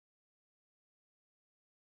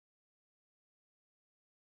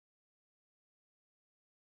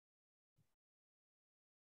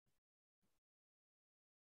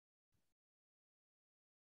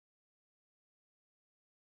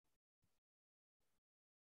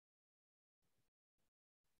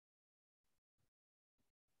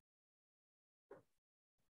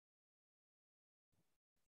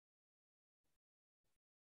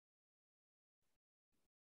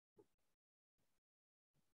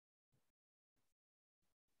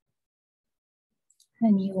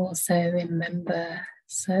 And you also remember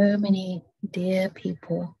so many dear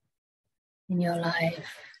people in your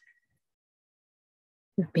life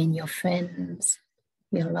who've been your friends,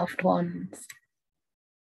 your loved ones,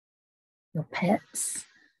 your pets,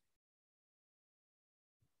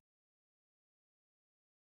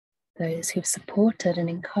 those who've supported and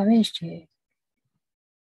encouraged you.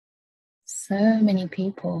 So many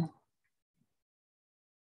people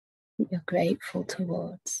that you're grateful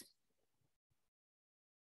towards.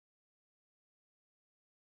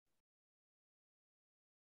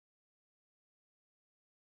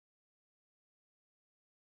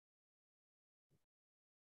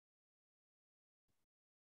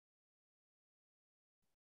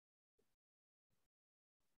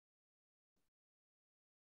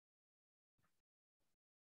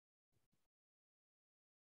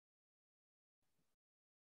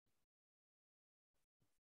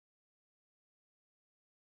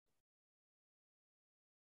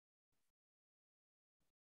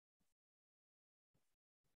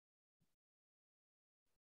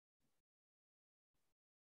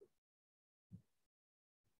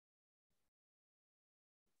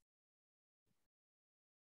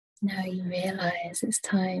 Now you realize it's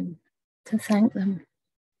time to thank them.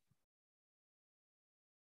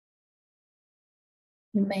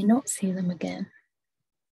 You may not see them again,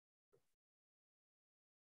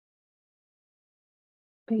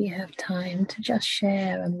 but you have time to just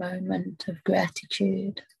share a moment of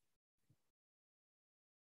gratitude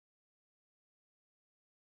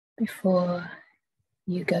before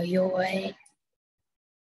you go your way.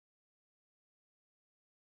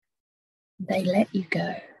 They let you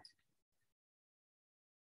go,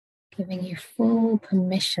 giving you full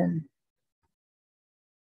permission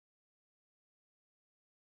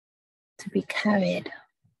to be carried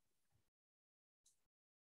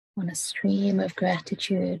on a stream of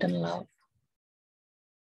gratitude and love.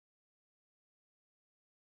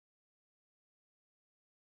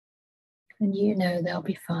 And you know they'll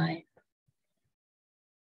be fine.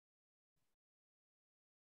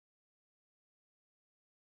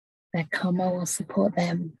 Their karma will support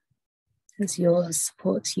them as yours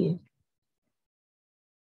supports you.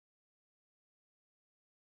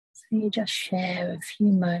 So you just share a few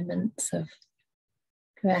moments of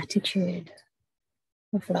gratitude,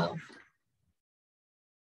 of love.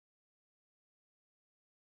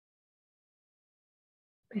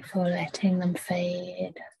 Before letting them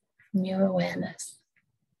fade from your awareness.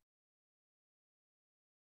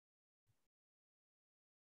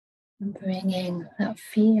 And bringing that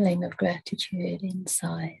feeling of gratitude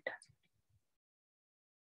inside.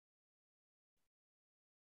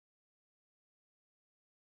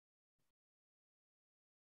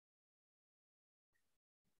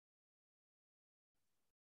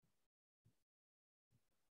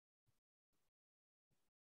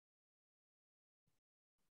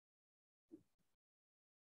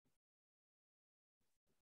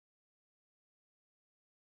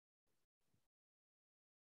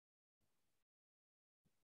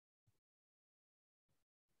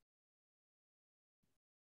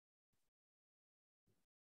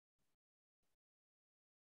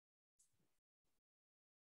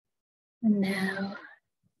 And now,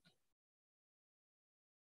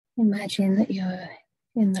 imagine that you're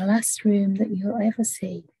in the last room that you'll ever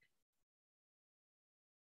see.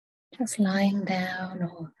 Just lying down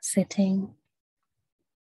or sitting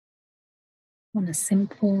on a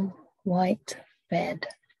simple white bed.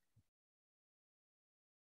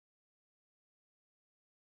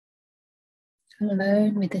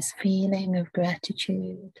 Alone with this feeling of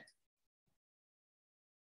gratitude,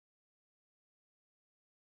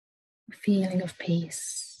 a feeling of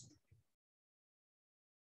peace.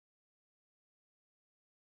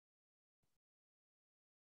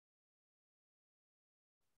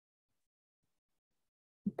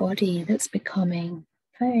 A body that's becoming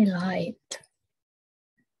very light,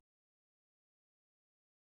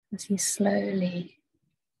 as you slowly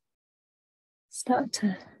start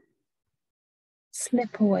to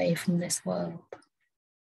slip away from this world.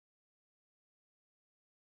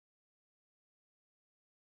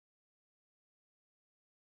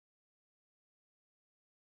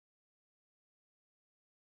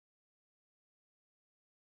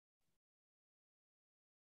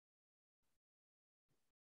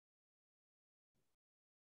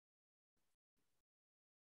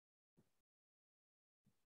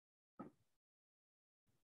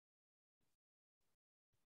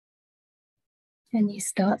 And you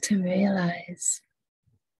start to realize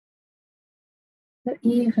that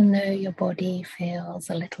even though your body feels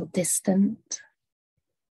a little distant,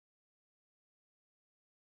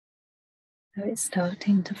 though it's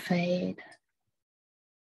starting to fade,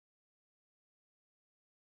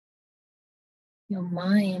 your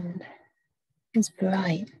mind is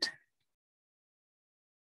bright.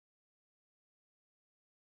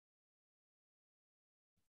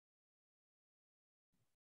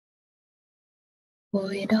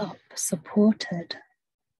 Buoyed up, supported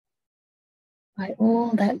by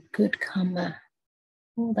all that good karma,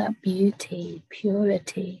 all that beauty,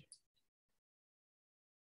 purity,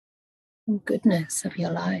 and goodness of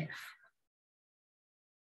your life.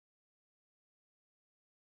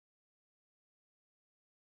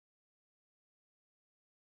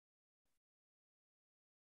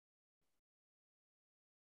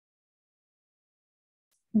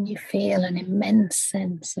 And you feel an immense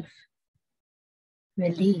sense of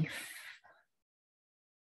relief.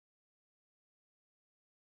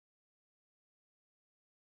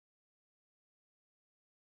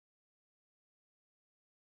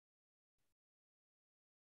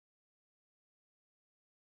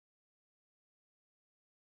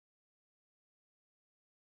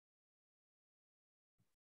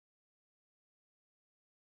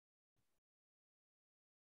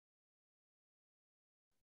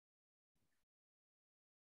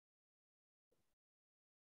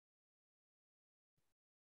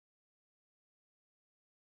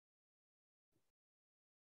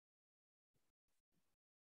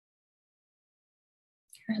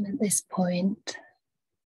 And at this point,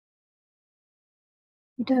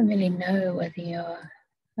 you don't really know whether you're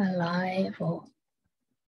alive or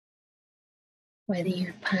whether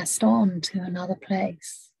you've passed on to another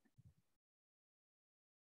place.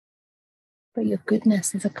 But your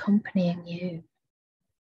goodness is accompanying you.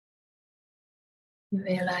 You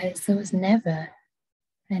realize there was never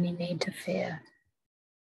any need to fear.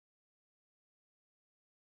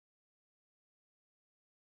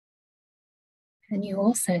 And you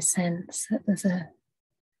also sense that there's an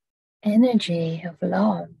energy of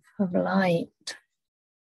love, of light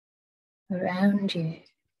around you.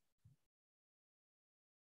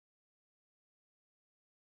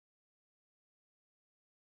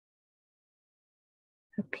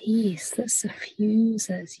 A peace that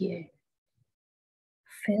suffuses you,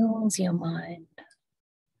 fills your mind.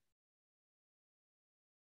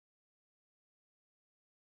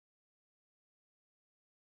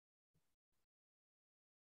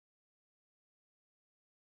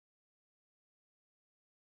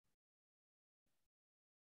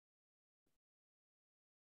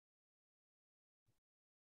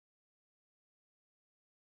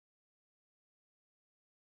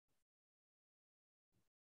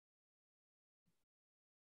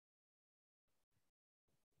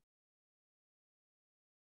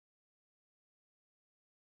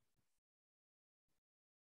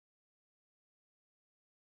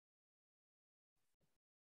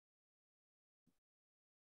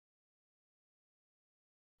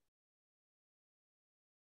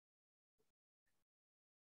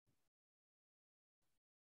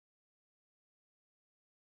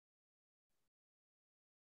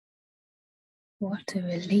 What a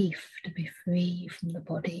relief to be free from the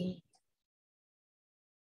body,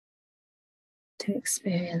 to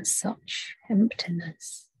experience such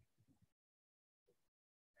emptiness,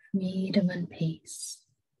 freedom and peace.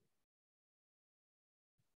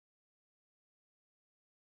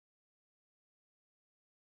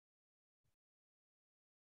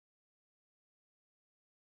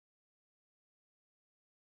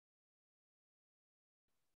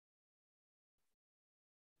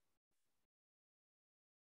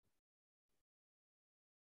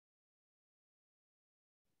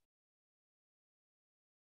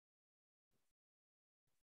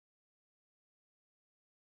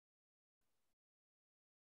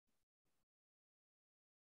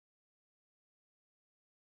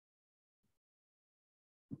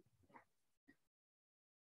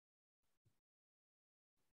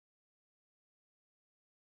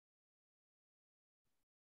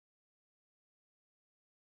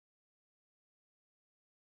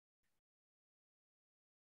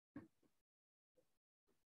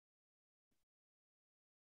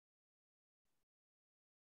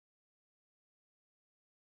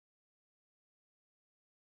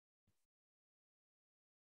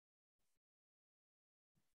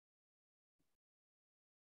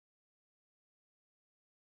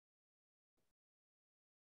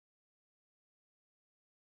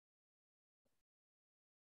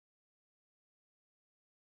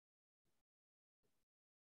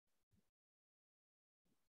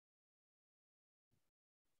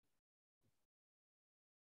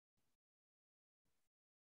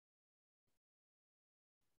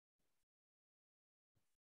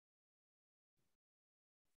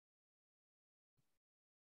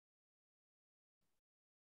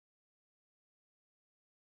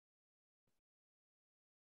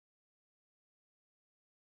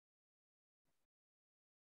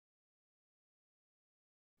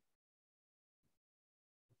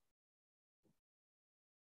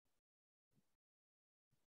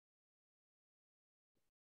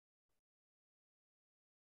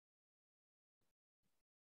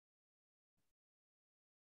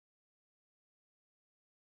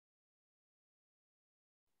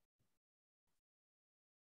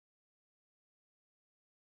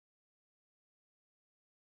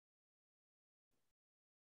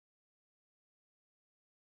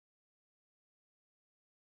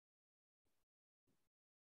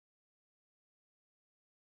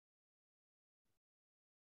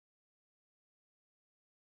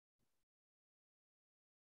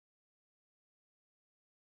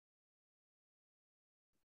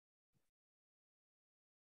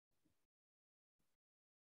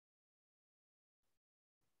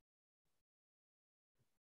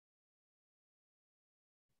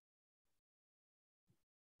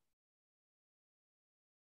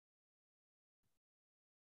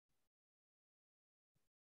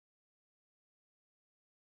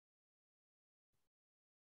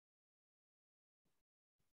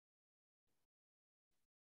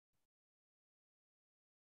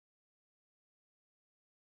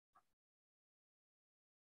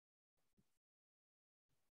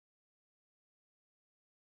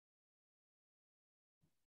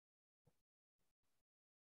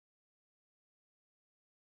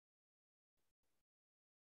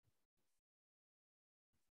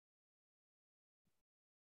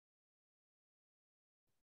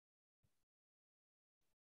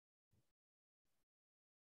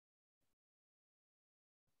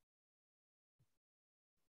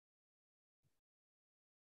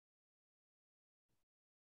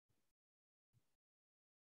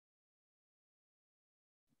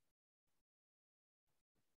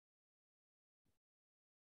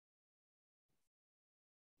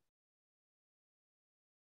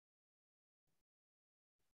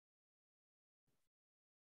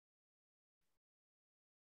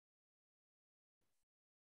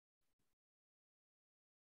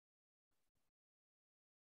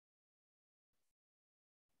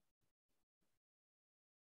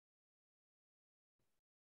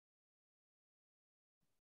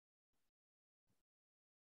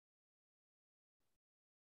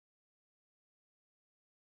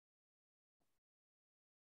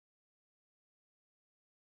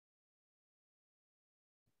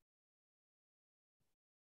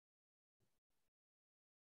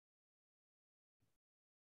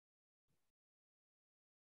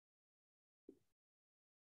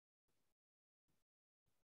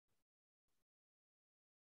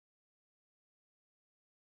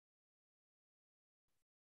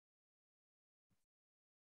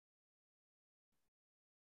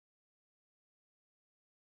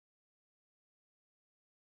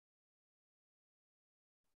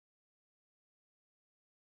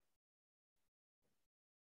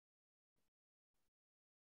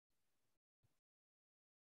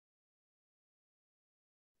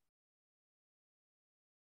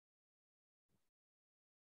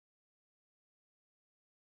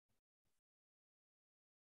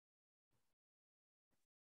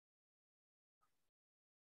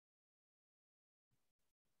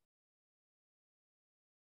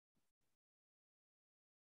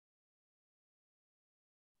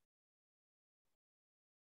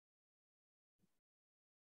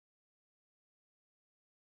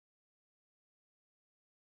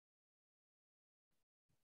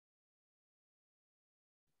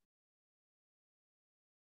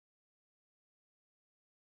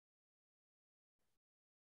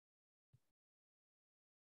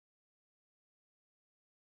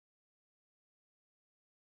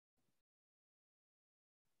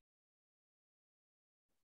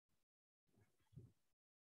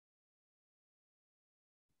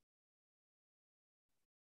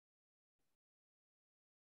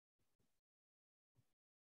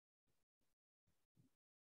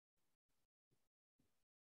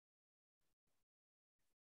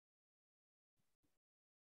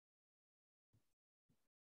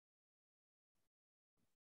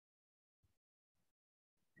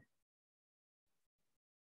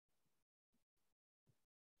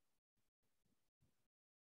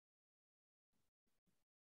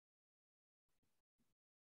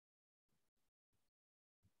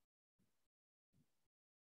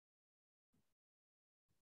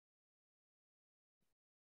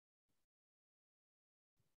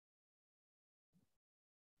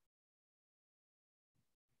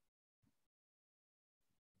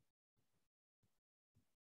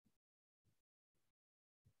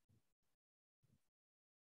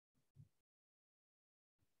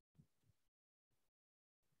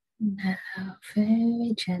 Now,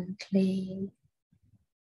 very gently,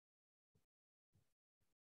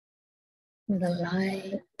 with a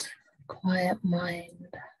light, quiet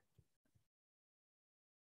mind,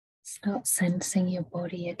 start sensing your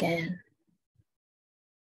body again.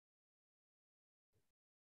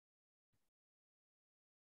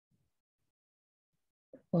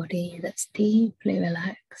 Body that's deeply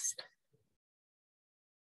relaxed.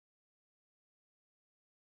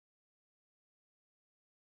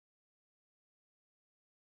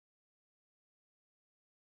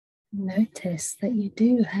 Notice that you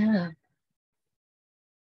do have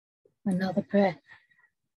another breath.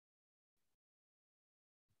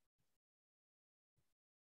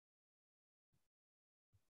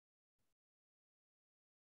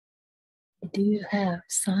 You do have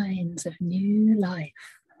signs of new life.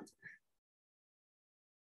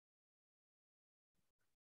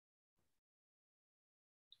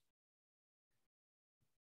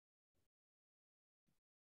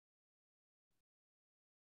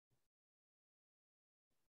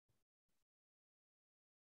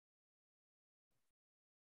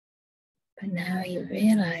 But now you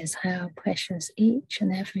realize how precious each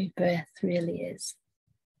and every breath really is.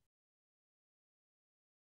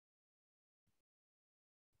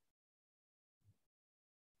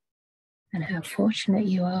 And how fortunate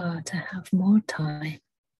you are to have more time.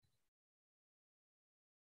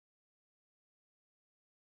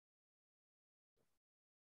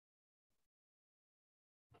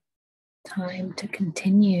 Time to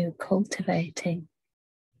continue cultivating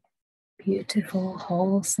beautiful,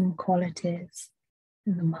 wholesome qualities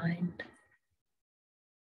in the mind.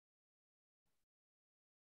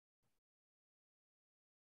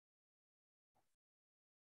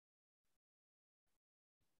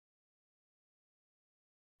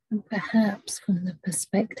 And perhaps from the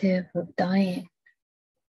perspective of dying,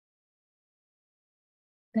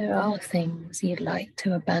 there are things you'd like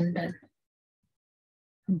to abandon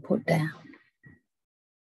and put down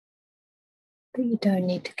that you don't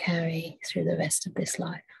need to carry through the rest of this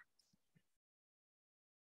life.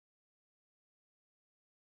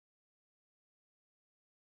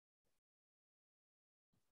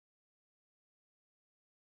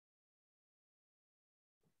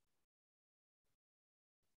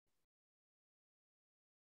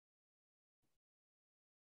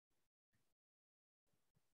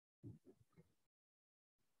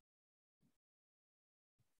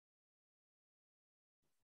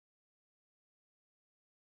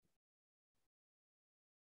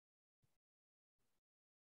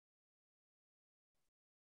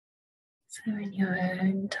 So in your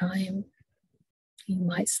own time, you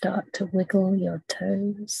might start to wiggle your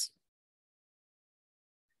toes.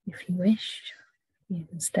 If you wish, you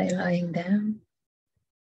can stay lying down.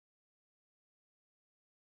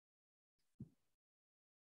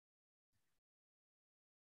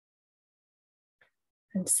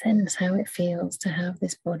 And sense how it feels to have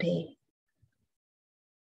this body.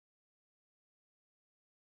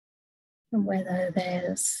 And whether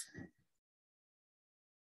there's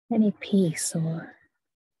any peace or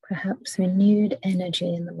perhaps renewed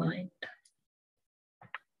energy in the mind.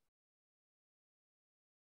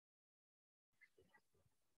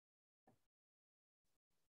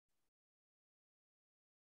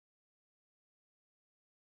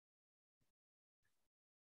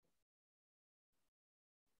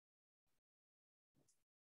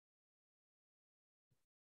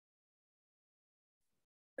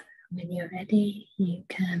 When you're ready, you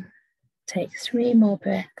can take 3 more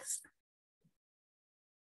breaths.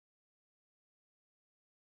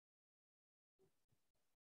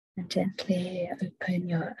 And gently open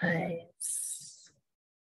your eyes.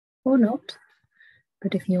 Or not.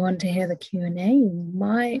 But if you want to hear the Q&A, you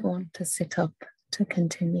might want to sit up to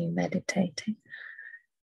continue meditating.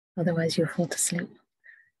 Otherwise you'll fall to sleep.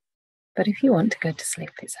 But if you want to go to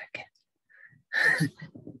sleep, it's okay.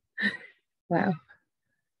 Wow.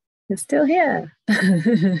 You're still here.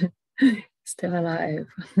 Still alive.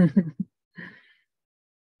 Great.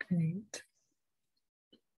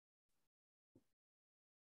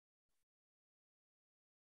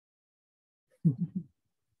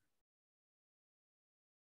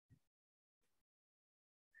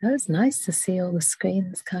 It was nice to see all the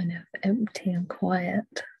screens kind of empty and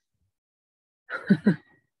quiet.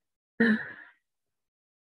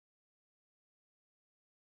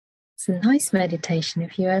 It's a nice meditation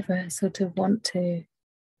if you ever sort of want to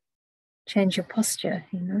change your posture,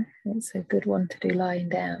 you know. It's a good one to do lying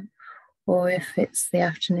down. Or if it's the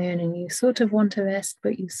afternoon and you sort of want to rest,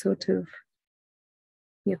 but you're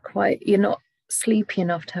not sleepy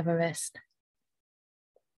enough to have a rest.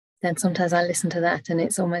 Then sometimes I listen to that and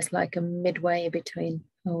it's almost like a midway between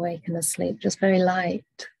awake and asleep, just very light.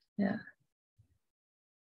 Yeah.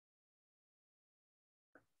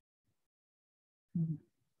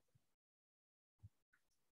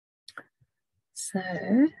 So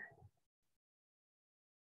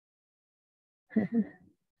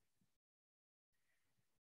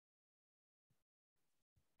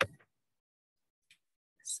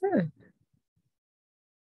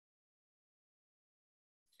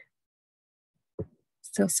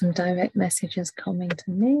still some direct messages coming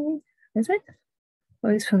to me. Is it?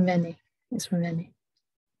 Or it's from Rennie? It's from Rennie.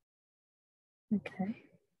 Okay.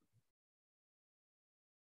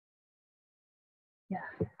 Yeah.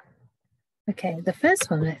 Okay, the first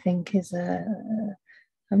one I think is I'm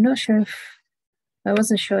not sure if, I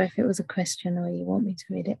wasn't sure if it was a question or you want me to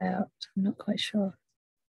read it out. I'm not quite sure.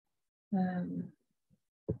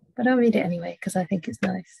 But I'll read it anyway because I think it's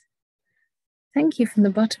nice. Thank you from the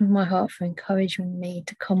bottom of my heart for encouraging me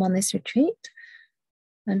to come on this retreat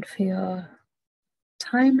and for your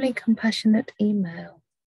timely, compassionate email.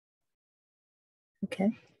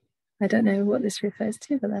 Okay, I don't know what this refers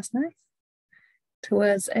to, but that's nice.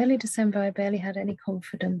 Towards early December, I barely had any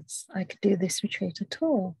confidence I could do this retreat at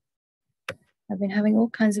all. I've been having all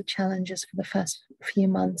kinds of challenges for the first few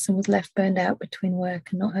months and was left burned out between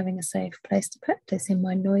work and not having a safe place to practice in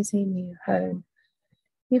my noisy new home.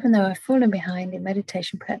 Even though I've fallen behind in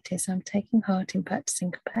meditation practice, I'm taking heart in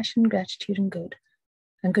practicing compassion, gratitude, and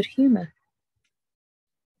good humor.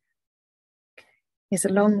 Okay. It's a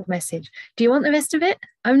long message. Do you want the rest of it?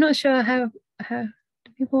 I'm not sure how do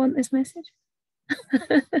people want this message?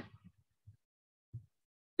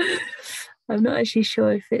 I'm not actually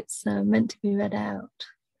sure if it's meant to be read out.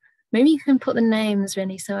 Maybe you can put the names,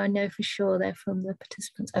 Rennie, so I know for sure they're from the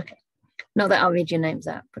participants. Okay. Not that I'll read your names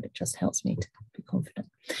out, but it just helps me to be confident.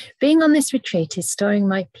 Being on this retreat is storing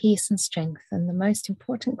my peace and strength. And the most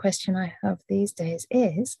important question I have these days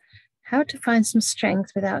is how to find some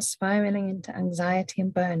strength without spiraling into anxiety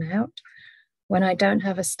and burnout when I don't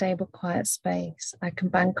have a stable, quiet space I can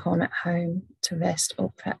bank on at home to rest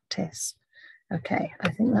or practice. Okay, I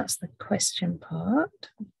think that's the question part.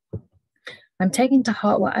 I'm taking to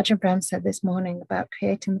heart what Ajahn Brahm said this morning about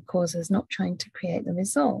creating the causes, not trying to create the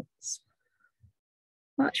results.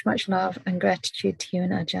 Much, much love and gratitude to you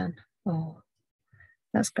and Ajahn. Oh,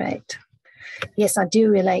 that's great. Yes, I do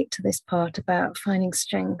relate to this part about finding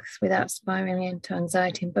strength without spiraling into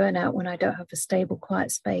anxiety and burnout when I don't have a stable,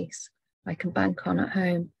 quiet space I can bank on at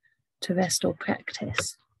home to rest or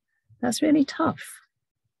practice. That's really tough.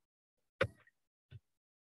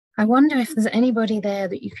 I wonder if there's anybody there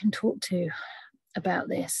that you can talk to about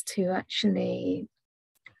this, to actually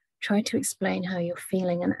try to explain how you're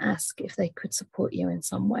feeling and ask if they could support you in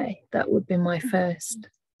some way. That would be my first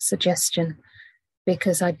suggestion,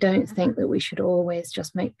 because I don't think that we should always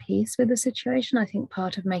just make peace with the situation. I think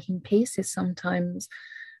part of making peace is sometimes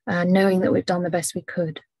knowing that we've done the best we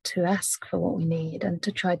could to ask for what we need and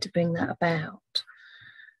to try to bring that about.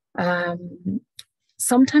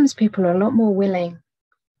 Sometimes people are a lot more willing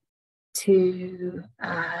to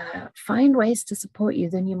find ways to support you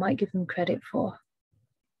than you might give them credit for.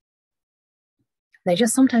 They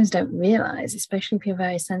just sometimes don't realize, especially if you're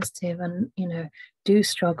very sensitive and, you know, do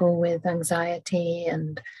struggle with anxiety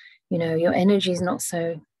and, you know, your energy is not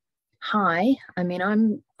so high. I mean,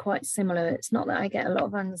 I'm quite similar. It's not that I get a lot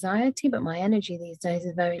of anxiety, but my energy these days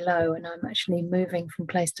is very low and I'm actually moving from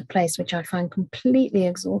place to place, which I find completely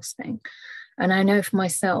exhausting. And I know for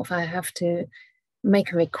myself, I have to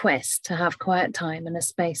make a request to have quiet time and a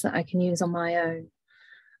space that I can use on my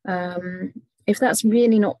own. If that's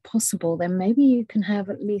really not possible, then maybe you can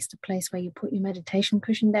have at least a place where you put your meditation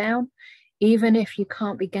cushion down, even if you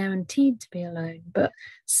can't be guaranteed to be alone. But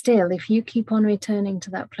still, if you keep on returning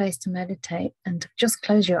to that place to meditate and to just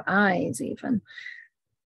close your eyes, even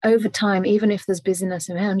over time, even if there's busyness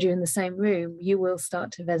around you in the same room, you will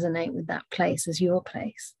start to resonate with that place as your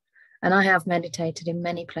place. And I have meditated in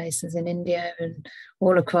many places in India and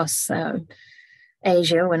all across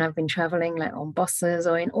Asia when I've been traveling, like on buses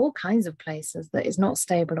or in all kinds of places that is not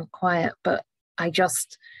stable or quiet, but I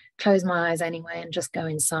just close my eyes anyway and just go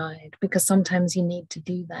inside, because sometimes you need to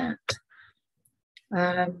do that.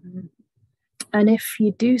 And if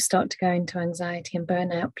you do start to go into anxiety and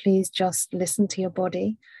burnout, please just listen to your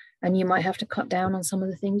body, and you might have to cut down on some of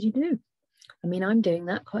the things you do. I mean, I'm doing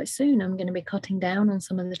that quite soon. I'm going to be cutting down on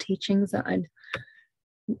some of the teachings that I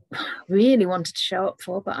really wanted to show up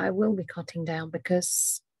for, but I will be cutting down,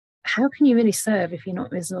 because how can you really serve if you're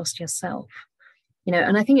not resourced yourself? You know,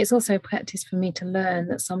 and I think it's also a practice for me to learn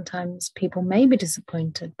that sometimes people may be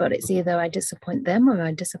disappointed, but it's either I disappoint them or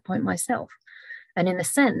I disappoint myself. And in a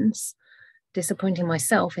sense, disappointing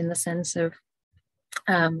myself in the sense of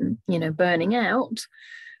burning out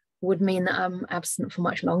would mean that I'm absent for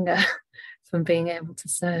much longer from being able to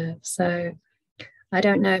serve. So I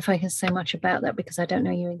don't know if I can say much about that because I don't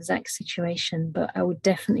know your exact situation, but I would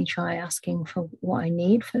definitely try asking for what I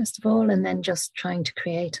need, first of all, and then just trying to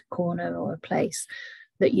create a corner or a place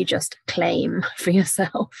that you just claim for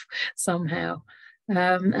yourself somehow.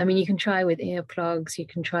 You can try with earplugs, you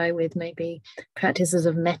can try with maybe practices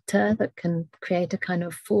of metta that can create a kind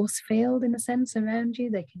of force field in a sense around you.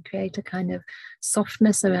 They can create a kind of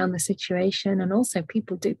softness around the situation. And also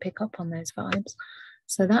people do pick up on those vibes.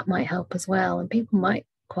 So that might help as well. And people might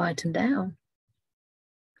quieten down.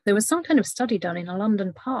 There was some kind of study done in a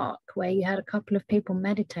London park where you had a couple of people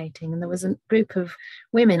meditating, and there was a group of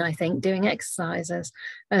women, I think, doing exercises.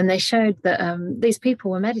 And they showed that these people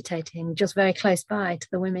were meditating just very close by to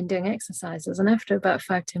the women doing exercises. And after about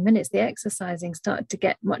 5-10 minutes, the exercising started to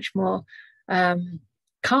get much more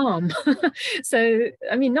calm. So,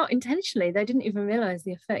 not intentionally, they didn't even realize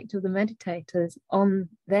the effect of the meditators on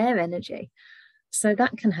their energy. So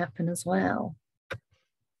that can happen as well.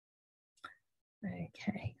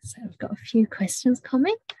 Okay, so I've got a few questions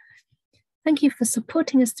coming. Thank you for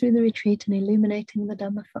supporting us through the retreat and illuminating the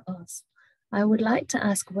Dhamma for us. I would like to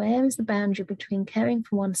ask, where is the boundary between caring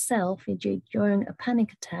for oneself during a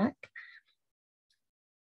panic attack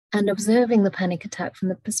and observing the panic attack from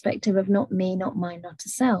the perspective of not me, not mine, not a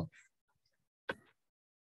self?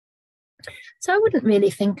 So I wouldn't really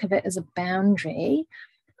think of it as a boundary.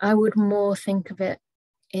 I would more think of it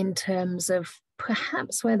in terms of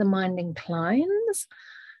perhaps where the mind inclines.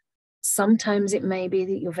 Sometimes it may be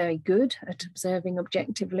that you're very good at observing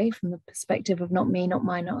objectively from the perspective of not me, not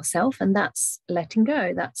mine, not self, and that's letting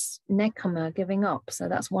go. That's nekama, giving up. So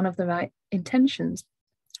that's one of the right intentions.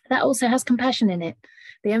 That also has compassion in it.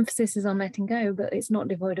 The emphasis is on letting go, but it's not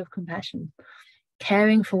devoid of compassion.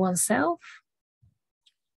 Caring for oneself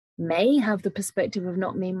may have the perspective of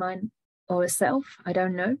not me, mine, or a self. I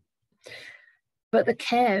don't know. But the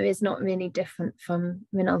care is not really different from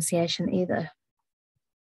renunciation either.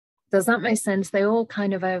 Does that make sense? They all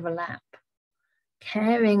kind of overlap.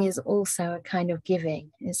 Caring is also a kind of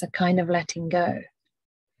giving. It's a kind of letting go.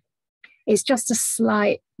 It's just a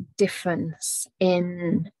slight difference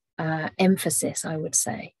in emphasis, I would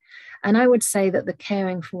say. And I would say that the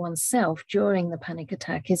caring for oneself during the panic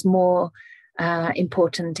attack is more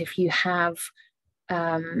important if you have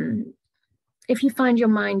if you find your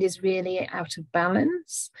mind is really out of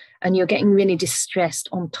balance and you're getting really distressed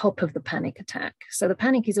on top of the panic attack. So the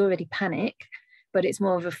panic is already panic, but it's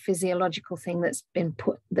more of a physiological thing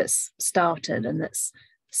that's started and that's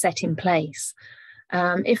set in place.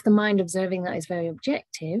 If the mind observing that is very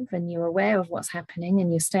objective and you're aware of what's happening and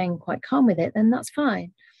you're staying quite calm with it, then that's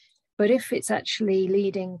fine. But if it's actually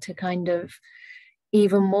leading to kind of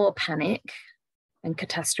even more panic and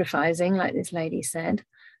catastrophizing, like this lady said,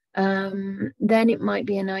 then it might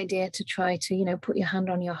be an idea to try to, put your hand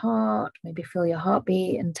on your heart, maybe feel your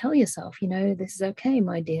heartbeat and tell yourself, this is okay,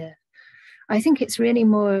 my dear. I think it's really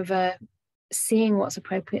more of a seeing what's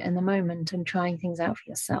appropriate in the moment and trying things out for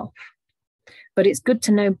yourself. But it's good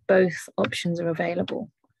to know both options are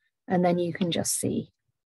available, and then you can just see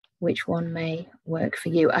which one may work for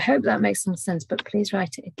you. I hope that makes some sense, but please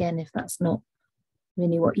write it again if that's not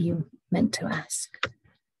really what you meant to ask.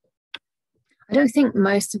 I don't think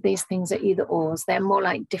most of these things are either ors. They're more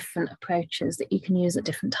like different approaches that you can use at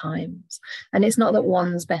different times. And it's not that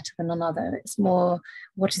one's better than another. It's more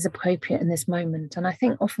what is appropriate in this moment. And I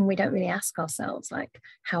think often we don't really ask ourselves, like,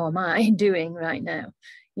 how am I doing right now?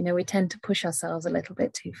 We tend to push ourselves a little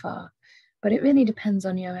bit too far. But it really depends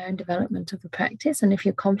on your own development of the practice. And if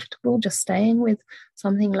you're comfortable just staying with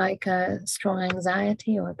something like a strong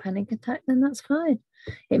anxiety or a panic attack, then that's fine.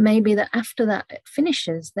 It may be that after that it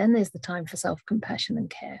finishes, then there's the time for self-compassion and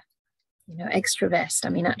care. Extra rest.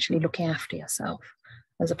 Actually looking after yourself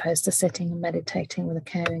as opposed to sitting and meditating with a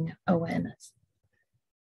caring awareness.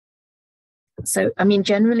 So,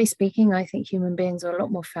 generally speaking, I think human beings are a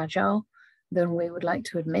lot more fragile than we would like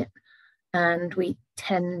to admit. And we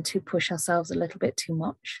tend to push ourselves a little bit too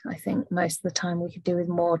much. I think most of the time we could do with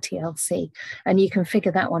more TLC. And you can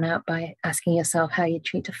figure that one out by asking yourself how you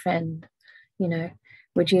treat a friend.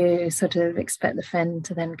 Would you sort of expect the friend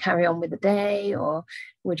to then carry on with the day? Or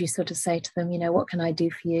would you sort of say to them, what can I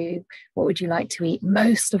do for you? What would you like to eat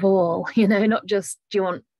most of all? Not just, do you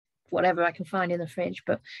want whatever I can find in the fridge,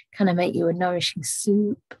 but can I make you a nourishing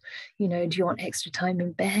soup? Do you want extra time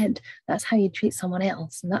in bed? That's how you treat someone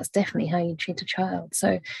else. And that's definitely how you treat a child.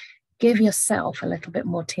 So give yourself a little bit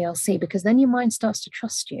more TLC, because then your mind starts to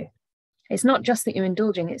trust you. It's not just that you're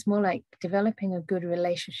indulging, it's more like developing a good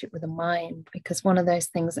relationship with the mind, because one of those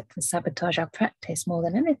things that can sabotage our practice more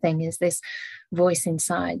than anything is this voice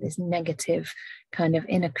inside, this negative kind of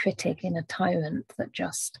inner critic, inner tyrant that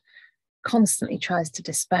just constantly tries to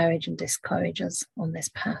disparage and discourage us on this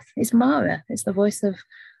path. It's Mara, it's the voice of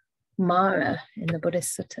Mara in the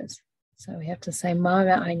Buddhist suttas. So we have to say,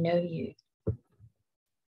 Mara, I know you.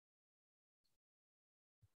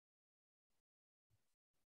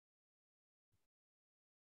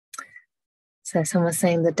 So someone's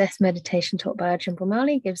saying the death meditation taught by Ajahn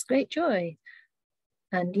Brahmali gives great joy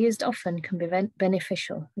and used often can be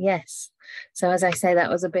beneficial. Yes. So as I say, that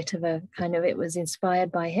was a bit of a kind of, it was inspired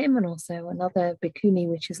by him and also another bhikkhuni,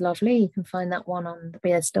 which is lovely. You can find that one on the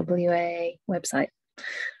BSWA website.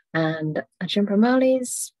 And Ajahn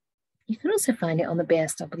Brahmali's, you can also find it on the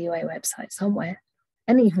BSWA website somewhere.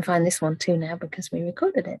 And you can find this one too now because we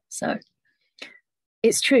recorded it. So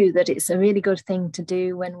it's true that it's a really good thing to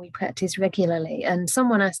do when we practice regularly. And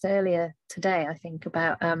someone asked earlier today, I think,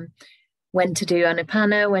 about when to do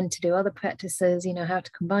Anupana, when to do other practices, you know, how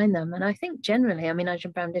to combine them. And I think generally, I mean,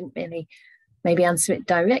 Ajahn Brahm didn't really maybe answer it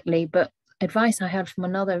directly, but advice I had from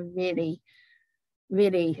another really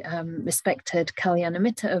respected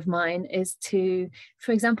Kalyanamitta of mine is to,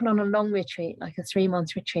 for example, on a long retreat, like a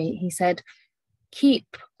 3-month retreat, he said,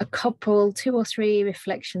 keep a couple, 2 or 3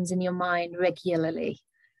 reflections in your mind regularly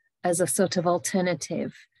as a sort of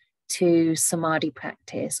alternative to samadhi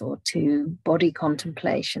practice or to body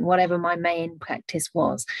contemplation, whatever my main practice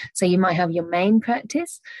was. So you might have your main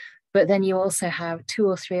practice, but then you also have 2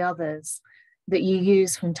 or 3 others that you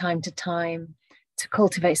use from time to time to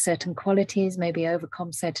cultivate certain qualities, maybe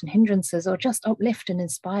overcome certain hindrances, or just uplift and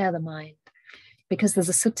inspire the mind. Because there's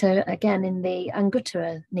a sutta, again, in the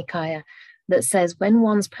Anguttara Nikaya, that says when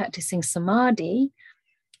one's practicing samadhi,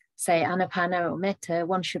 say anapana or metta,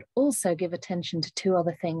 one should also give attention to 2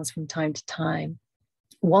 other things from time to time.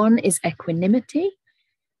 One is equanimity,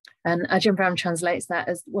 and Ajahn Brahm translates that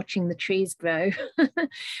as watching the trees grow,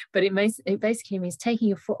 but it basically means taking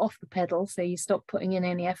your foot off the pedal, so you stop putting in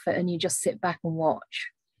any effort and you just sit back and watch.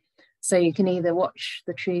 So you can either watch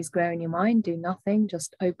the trees grow in your mind, do nothing,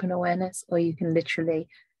 just open awareness, or you can literally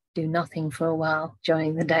do nothing for a while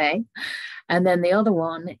during the day. And then the other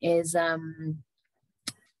one is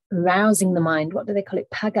rousing the mind. What do they call it?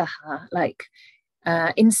 Pagaha, like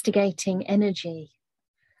instigating energy.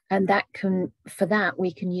 And that can, for that,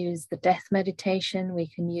 we can use the death meditation. We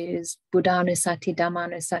can use Buddhanusati,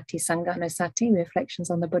 Dhammanusati, Sanghanusati, reflections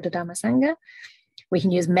on the Buddha, Dhamma, Sangha. We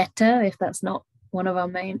can use metta if that's not one of our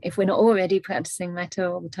main, if we're not already practicing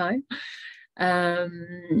metta all the time.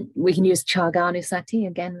 We can use Charganusati,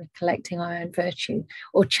 again, collecting our own virtue,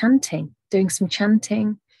 or chanting, doing some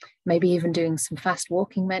chanting, maybe even doing some fast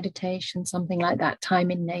walking meditation, something like that,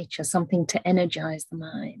 time in nature, something to energize the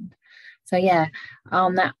mind. So yeah,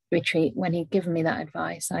 on that retreat, when he'd given me that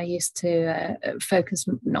advice, I used to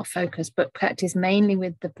but practice mainly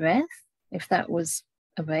with the breath, if that was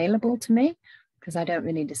available to me, because I don't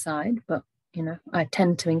really decide, but you know, I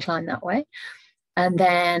tend to incline that way. And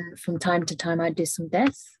then from time to time, I do some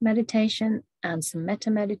death meditation and some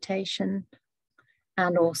metta meditation,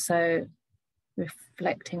 and also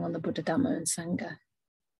reflecting on the Buddha, Dhamma, and Sangha.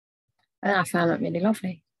 And I found that really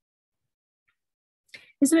lovely.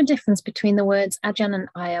 Is there a difference between the words Ajahn and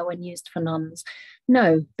Ayya when used for nuns?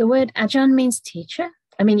 No, the word Ajahn means teacher.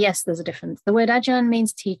 I mean, yes, there's a difference. The word Ajahn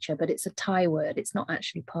means teacher, but it's a Thai word. It's not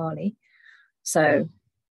actually Pali. So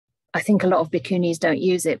I think a lot of bhikkhunis don't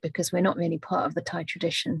use it because we're not really part of the Thai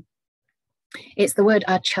tradition. It's the word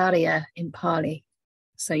acharya in Pali.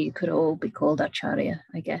 So you could all be called acharya,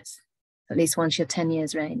 I guess, at least once your 10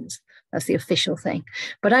 years reigns. That's the official thing.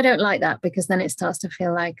 But I don't like that, because then it starts to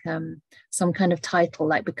feel like some kind of title,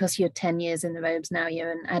 like because you're 10 years in the robes, now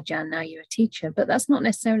you're an Ajahn, now you're a teacher. But that's not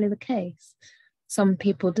necessarily the case. Some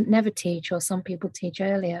people never teach, or some people teach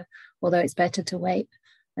earlier, although it's better to wait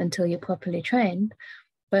until you're properly trained.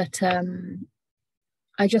 But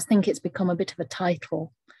I just think it's become a bit of a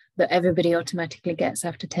title that everybody automatically gets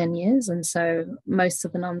after 10 years. And so most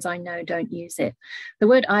of the nuns I know don't use it. The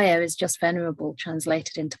word Ayya is just venerable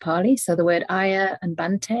translated into Pali. So the word Ayya and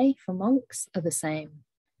Bhante for monks are the same.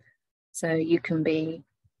 So you can be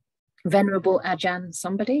venerable Ajahn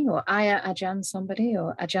somebody, or Ayya Ajahn somebody,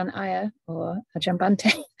 or Ajahn Ayya, or Ajahn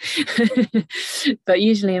Bhante. But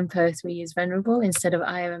usually in Perth we use venerable instead of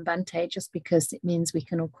Ayya and Bhante, just because it means we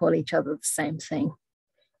can all call each other the same thing.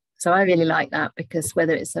 So I really like that, because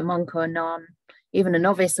whether it's a monk or a nun, even a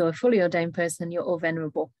novice or a fully ordained person, you're all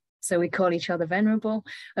venerable. So we call each other venerable.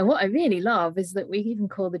 And what I really love is that we even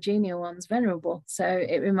call the junior ones venerable. So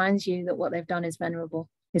it reminds you that what they've done is venerable.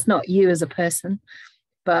 It's not you as a person,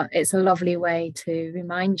 but it's a lovely way to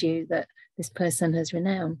remind you that this person has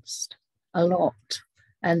renounced a lot,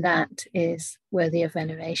 and that is worthy of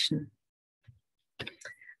veneration.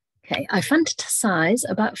 Okay, I fantasize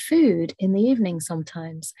about food in the evening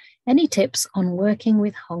sometimes. Any tips on working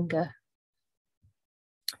with hunger?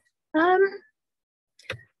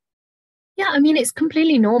 Yeah, I mean, it's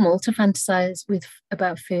completely normal to fantasize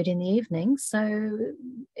about food in the evening. So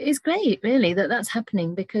it's great, really, that that's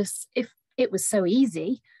happening, because if it was so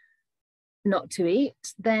easy not to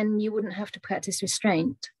eat, then you wouldn't have to practice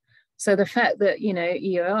restraint. So the fact that, you know,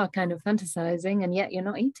 you are kind of fantasizing and yet you're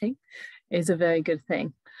not eating is a very good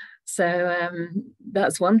thing. So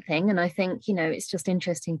that's one thing. And I think, you know, it's just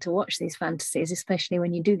interesting to watch these fantasies, especially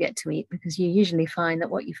when you do get to eat, because you usually find that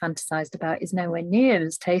what you fantasized about is nowhere near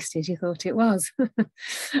as tasty as you thought it was.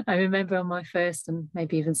 I remember on my first and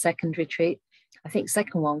maybe even second retreat, I think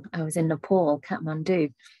second one, I was in Nepal,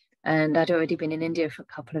 Kathmandu, and I'd already been in India for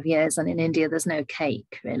a couple of years. And in India, there's no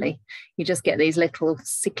cake, really. You just get these little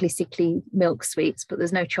sickly milk sweets, but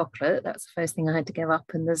there's no chocolate. That's the first thing I had to give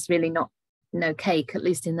up. And there's really no cake, at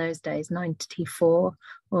least in those days, 94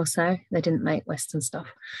 or so. They didn't make Western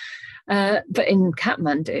stuff. But in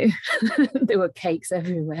Kathmandu, there were cakes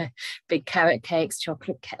everywhere, big carrot cakes,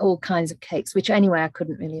 chocolate, all kinds of cakes, which anyway, I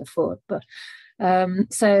couldn't really afford. But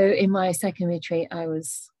so in my second retreat, I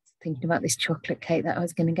was thinking about this chocolate cake that I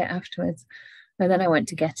was going to get afterwards. And then I went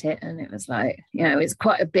to get it, and it was like, you know, it's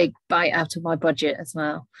quite a big bite out of my budget as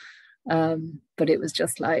well. But it was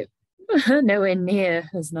just like, nowhere near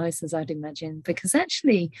as nice as I'd imagined, because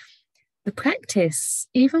actually the practice,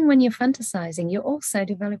 even when you're fantasizing, you're also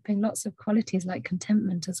developing lots of qualities like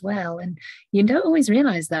contentment as well. And you don't always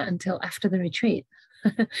realize that until after the retreat,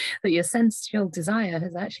 that your sensual desire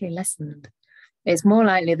has actually lessened. It's more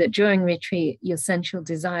likely that during retreat, your sensual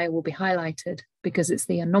desire will be highlighted, because it's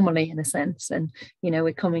the anomaly in a sense. And, you know,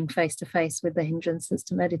 we're coming face to face with the hindrances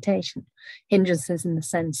to meditation, hindrances in the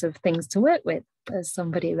sense of things to work with, as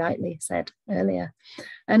somebody rightly said earlier.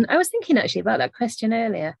 And I was thinking actually about that question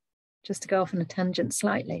earlier, just to go off on a tangent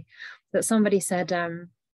slightly, that somebody said,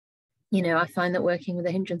 you know, I find that working with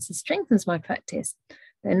the hindrances strengthens my practice.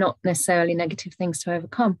 They're not necessarily negative things to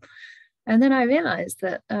overcome. And then I realized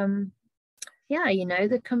that, yeah, you know,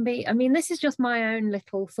 there can be, I mean, this is just my own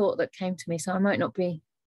little thought that came to me, so I might not be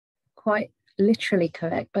quite literally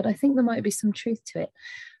correct, but I think there might be some truth to it.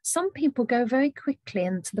 Some people go very quickly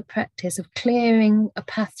into the practice of clearing a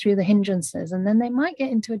path through the hindrances, and then they might get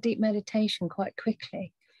into a deep meditation quite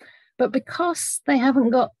quickly. But because they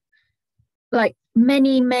haven't got like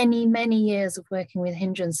many years of working with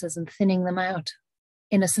hindrances and thinning them out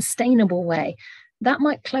in a sustainable way, that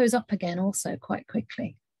might close up again also quite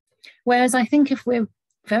quickly. Whereas I think if we're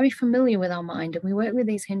very familiar with our mind and we work with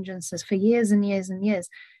these hindrances for years and years and years,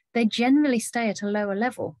 they generally stay at a lower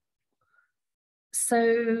level.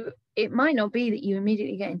 So it might not be that you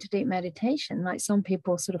immediately get into deep meditation, like some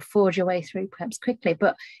people sort of forge your way through perhaps quickly,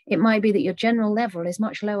 but it might be that your general level is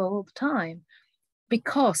much lower all the time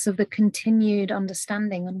because of the continued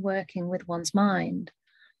understanding and working with one's mind.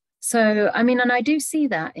 So, I mean, and I do see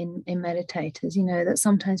that in meditators, you know, that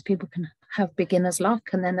sometimes people can have beginner's luck,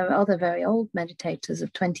 and then there are other very old meditators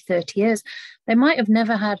of 20, 30 years. They might have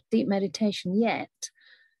never had deep meditation yet,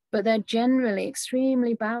 but they're generally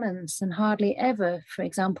extremely balanced and hardly ever, for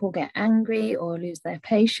example, get angry or lose their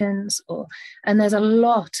patience, and there's a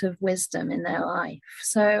lot of wisdom in their life.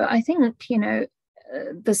 So I think, you know,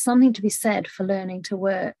 there's something to be said for learning to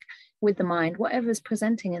work with the mind, whatever's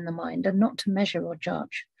presenting in the mind, and not to measure or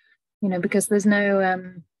judge. You know, because there's no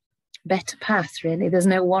better path, really. There's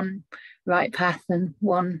no one right path and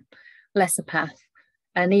one lesser path.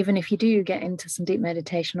 And even if you do get into some deep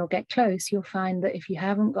meditation or get close, you'll find that if you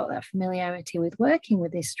haven't got that familiarity with working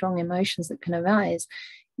with these strong emotions that can arise,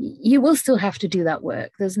 you will still have to do that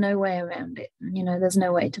work. There's no way around it. You know, there's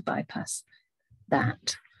no way to bypass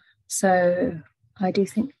that. So I do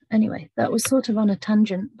think, anyway, that was sort of on a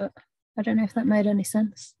tangent, but I don't know if that made any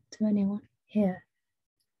sense to anyone here.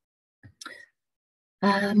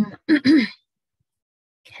 Okay.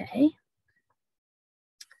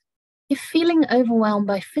 If feeling overwhelmed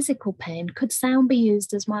by physical pain, could sound be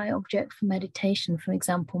used as my object for meditation, for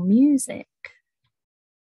example, music?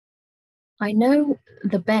 I know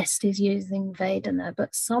the best is using Vedana,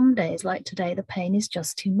 but some days like today, the pain is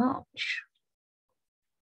just too much.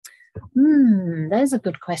 There's a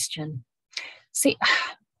good question. See,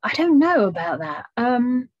 I don't know about that.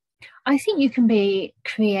 I think you can be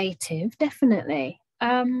creative, definitely.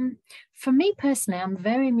 For me personally, I'm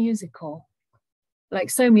very musical, like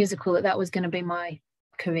so musical that was going to be my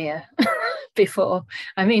career before.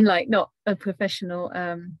 I mean, like not a professional,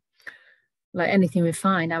 like anything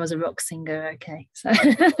refined. I was a rock singer, okay.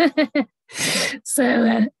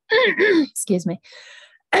 So, excuse me.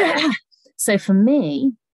 So for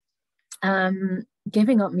me,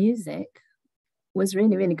 giving up music was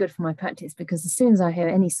really, really good for my practice, because as soon as I hear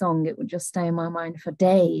any song, it would just stay in my mind for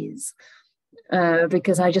days,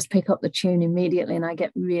 because I just pick up the tune immediately and I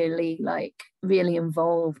get really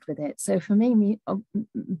involved with it. So for me,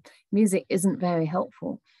 music isn't very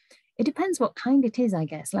helpful. It depends what kind it is, I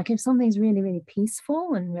guess. Like if something's really, really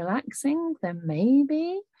peaceful and relaxing, then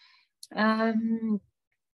maybe.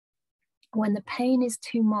 When the pain is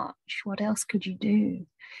too much, what else could you do?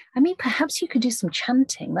 I mean, perhaps you could do some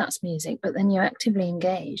chanting. That's music, but then you're actively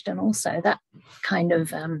engaged. And also that kind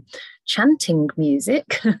of chanting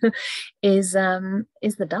music is the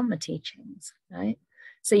Dhamma teachings, right?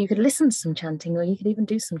 So you could listen to some chanting, or you could even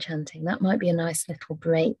do some chanting. That might be a nice little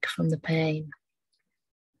break from the pain.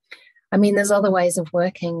 I mean, there's other ways of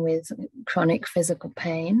working with chronic physical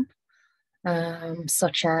pain,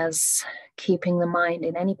 such as keeping the mind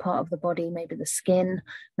in any part of the body, maybe the skin,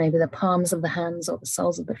 maybe the palms of the hands or the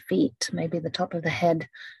soles of the feet, maybe the top of the head,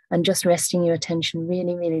 and just resting your attention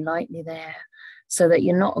really, really lightly there, so that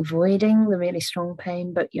you're not avoiding the really strong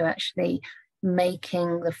pain, but you're actually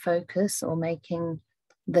making the focus, or making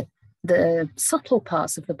the subtle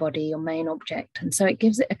parts of the body your main object. And so it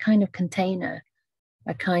gives it a kind of container,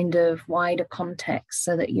 a kind of wider context,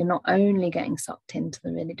 so that you're not only getting sucked into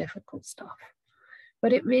the really difficult stuff.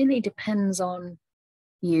 But it really depends on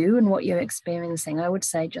you and what you're experiencing. I would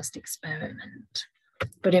say just experiment.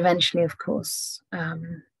 But eventually, of course,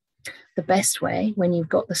 the best way, when you've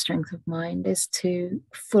got the strength of mind, is to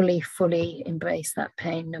fully embrace that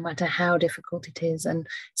pain, no matter how difficult it is, and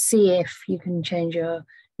see if you can change your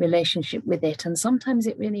relationship with it. And sometimes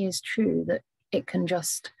it really is true that it can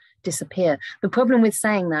just disappear. The problem with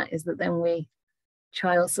saying that is that then we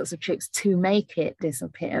try all sorts of tricks to make it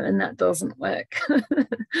disappear, and that doesn't work.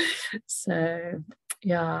 So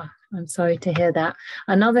yeah, I'm sorry to hear that.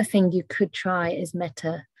 Another thing you could try is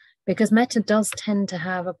metta, because metta does tend to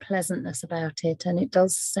have a pleasantness about it, and it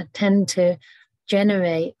does tend to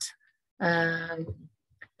generate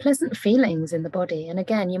pleasant feelings in the body. And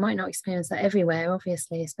again, you might not experience that everywhere,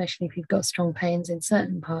 obviously, especially if you've got strong pains in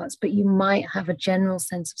certain parts, but you might have a general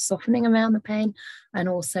sense of softening around the pain, and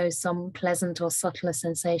also some pleasant or subtler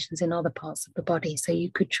sensations in other parts of the body. So you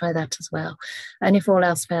could try that as well. And if all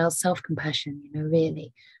else fails, self-compassion,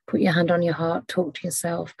 really put your hand on your heart, talk to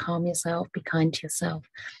yourself, calm yourself, be kind to yourself,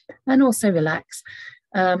 and also relax.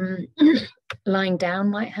 Lying down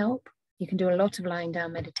might help. You can do a lot of lying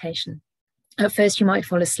down meditation. At first you might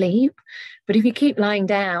fall asleep, but if you keep lying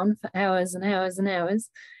down for hours and hours and hours,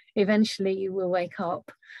 eventually you will wake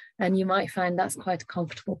up, and you might find that's quite a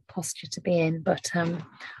comfortable posture to be in. But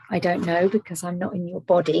I don't know, because I'm not in your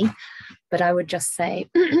body. But I would just say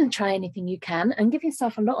try anything you can, and give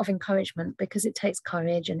yourself a lot of encouragement, because it takes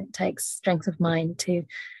courage and it takes strength of mind to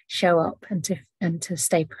show up and to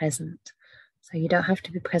stay present. So you don't have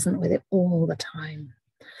to be present with it all the time.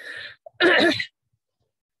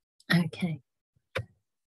 Okay.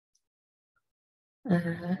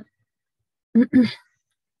 Dear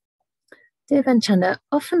Ven Candā,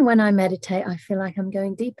 often when I meditate, I feel like I'm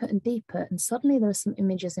going deeper and deeper, and suddenly there are some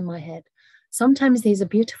images in my head. Sometimes these are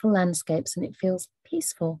beautiful landscapes and it feels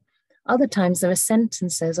peaceful. Other times there are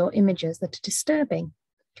sentences or images that are disturbing.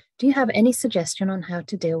 Do you have any suggestion on how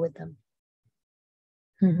to deal with them?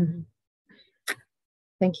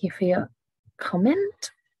 Thank you for your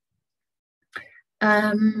comment.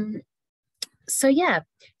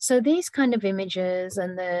 So these kind of images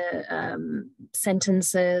and the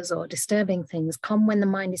sentences or disturbing things come when the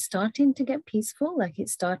mind is starting to get peaceful, like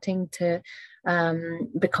it's starting to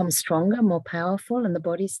become stronger, more powerful, and the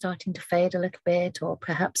body's starting to fade a little bit, or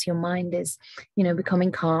perhaps your mind is,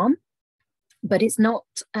 becoming calm, but it's not,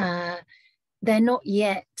 they're not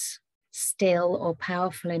yet still or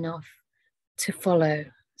powerful enough to follow.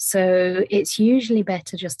 So it's usually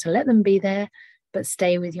better just to let them be there, but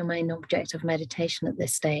stay with your main object of meditation at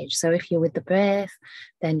this stage. So if you're with the breath,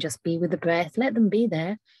 then just be with the breath, let them be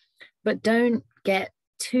there, but don't get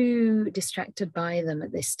too distracted by them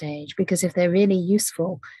at this stage, because if they're really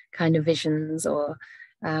useful kind of visions, or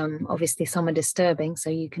obviously some are disturbing, so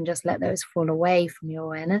you can just let those fall away from your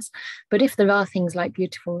awareness. But if there are things like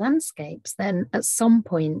beautiful landscapes, then at some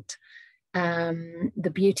point,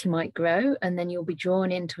 the beauty might grow, and then you'll be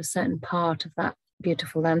drawn into a certain part of that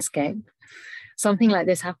beautiful landscape. Something like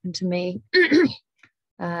this happened to me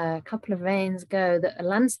a couple of rains ago, that a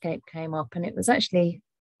landscape came up, and it was actually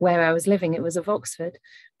where I was living. It was of Oxford,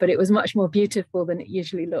 but it was much more beautiful than it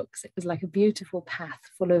usually looks. It was like a beautiful path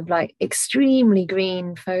full of like extremely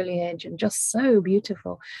green foliage and just so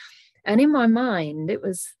beautiful. And in my mind, it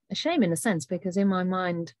was a shame in a sense, because in my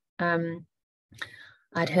mind,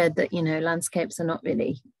 I'd heard that, you know, landscapes are not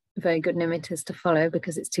really very good nimittas to follow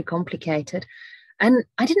because it's too complicated. And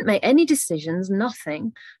I didn't make any decisions,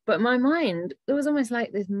 nothing, but my mind, there was almost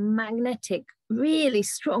like this magnetic, really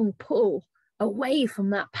strong pull away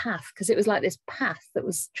from that path, because it was like this path that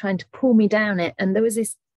was trying to pull me down it. And there was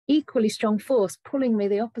this equally strong force pulling me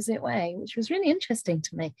the opposite way, which was really interesting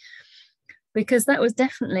to me, because that was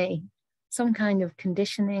definitely some kind of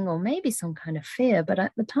conditioning or maybe some kind of fear. But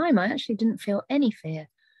at the time, I actually didn't feel any fear.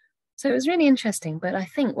 So it was really interesting. But I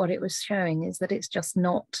think what it was showing is that it's just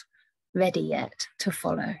not ready yet to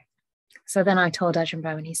follow. So then I told Ajahn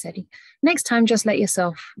Brahm, and he said, next time, just let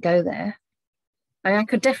yourself go there. I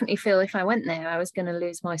could definitely feel if I went there, I was going to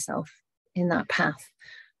lose myself in that path.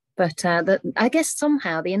 But I guess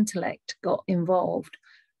somehow the intellect got involved,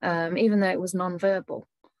 even though it was non-verbal,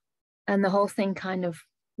 and the whole thing kind of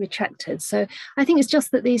retracted. So I think it's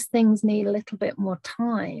just that these things need a little bit more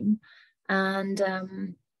time.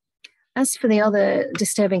 And as for the other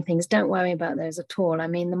disturbing things, don't worry about those at all. I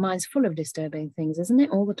mean, the mind's full of disturbing things, isn't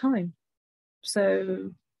it, all the time?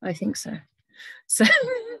 So I think so. So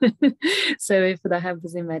if that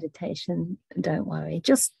happens in meditation, don't worry.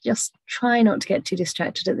 Just try not to get too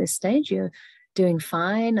distracted at this stage. You're doing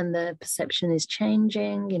fine, and the perception is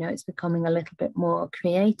changing. You know, it's becoming a little bit more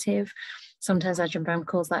creative. Sometimes Ajahn Brahm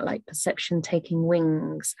calls that like perception taking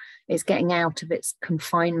wings. It's getting out of its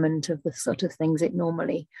confinement of the sort of things it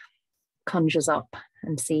normally conjures up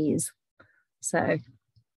and sees. So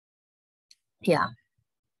yeah,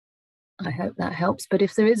 I hope that helps. But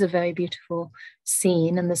if there is a very beautiful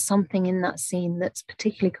scene and there's something in that scene that's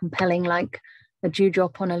particularly compelling, like a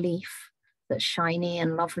dewdrop on a leaf that's shiny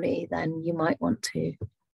and lovely, then you might want to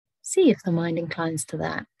see if the mind inclines to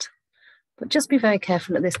that. But just be very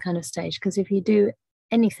careful at this kind of stage, because if you do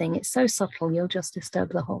anything, it's so subtle, you'll just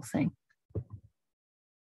disturb the whole thing.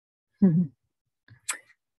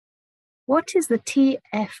 What is the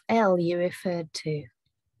TFL you referred to?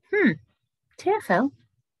 TFL?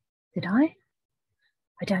 Did I?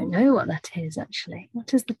 I don't know what that is, actually.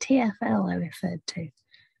 What is the TFL I referred to?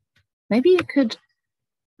 Maybe you could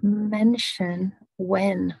mention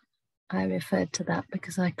when I referred to that,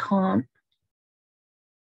 because I can't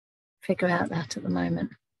figure out that at the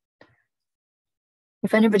moment.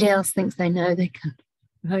 If anybody else thinks they know, they can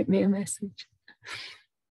write me a message.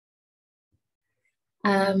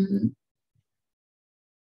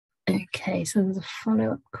 Okay, so there's a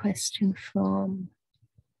follow-up question from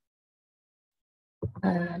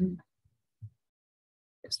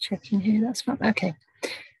just checking who that's from. Okay.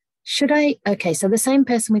 Okay, so the same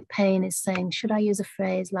person with pain is saying, should I use a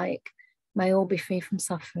phrase like, may all be free from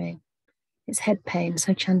suffering? It's head pain,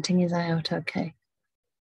 so chanting is out. Okay.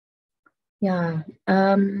 Yeah.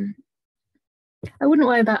 I wouldn't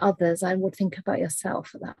worry about others. I would think about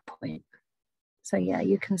yourself at that point. So yeah,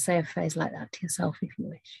 you can say a phrase like that to yourself if you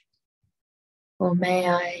wish. Or may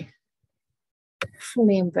I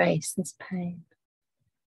fully embrace this pain?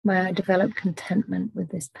 May I develop contentment with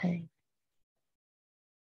this pain?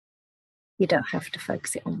 You don't have to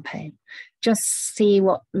focus it on pain. Just see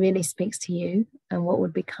what really speaks to you and what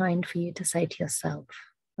would be kind for you to say to yourself.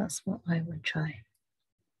 That's what I would try.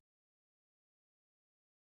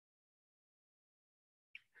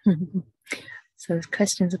 So there's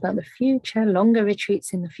questions about the future, longer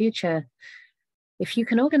retreats in the future. If you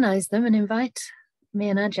can organize them and invite me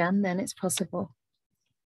and Ajahn, then it's possible.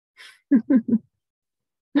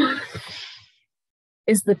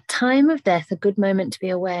 Is the time of death a good moment to be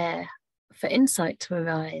aware for insight to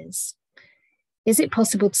arise? Is it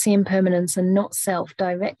possible to see impermanence and not self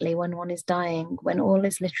directly when one is dying, when all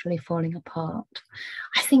is literally falling apart?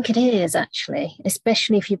 I think it is, actually,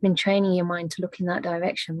 especially if you've been training your mind to look in that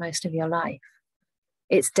direction most of your life.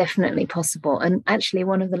 It's definitely possible. And actually,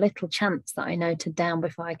 one of the little chants that I noted down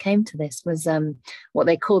before I came to this was what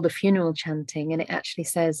they call the funeral chanting. And it actually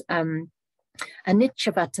says,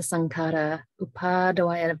 Anichabhata Sankara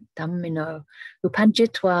Upadavaya Dhammino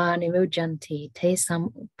Upajitva Nirujanti Te Sam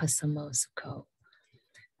Upasamo Sukho.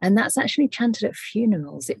 And that's actually chanted at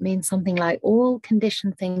funerals. It means something like all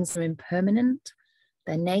conditioned things are impermanent.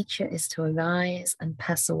 Their nature is to arise and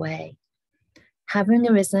pass away. Having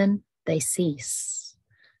arisen, they cease.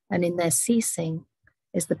 And in their ceasing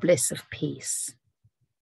is the bliss of peace.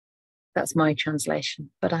 That's my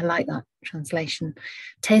translation, but I like that translation.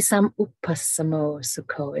 Te sam upasamo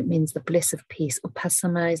sukho. It means the bliss of peace.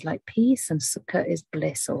 Upasama is like peace and sukha is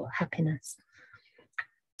bliss or happiness.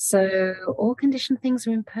 So all conditioned things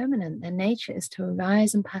are impermanent. Their nature is to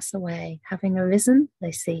arise and pass away. Having arisen,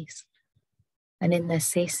 they cease. And in their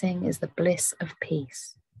ceasing is the bliss of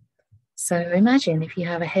peace. So imagine if you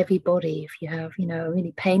have a heavy body, if you have, a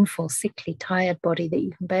really painful, sickly, tired body that you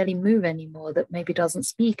can barely move anymore, that maybe doesn't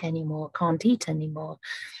speak anymore, can't eat anymore.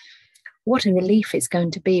 What a relief it's going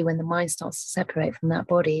to be when the mind starts to separate from that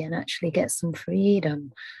body and actually get some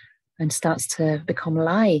freedom and starts to become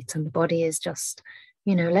light, and the body is just,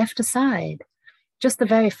 left aside. Just the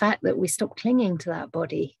very fact that we stop clinging to that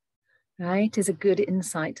body, right, is a good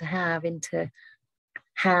insight to have into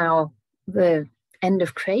how the end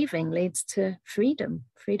of craving leads to freedom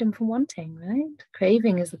from wanting, right?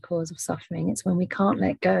 Craving is the cause of suffering. It's when we can't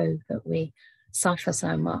let go that we suffer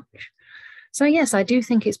so much. So yes, I do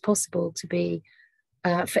think it's possible to be,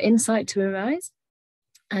 for insight to arise.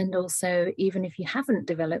 And also, even if you haven't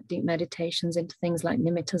developed deep meditations into things like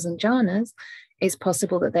nimittas and jhanas, it's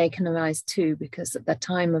possible that they can arise too, because at the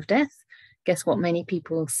time of death, guess what many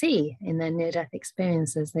people see in their near-death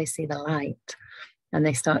experiences? They see the light and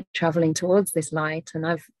they start traveling towards this light. And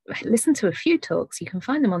I've listened to a few talks, you can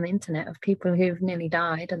find them on the internet, of people who've nearly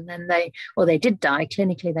died, and then they did die,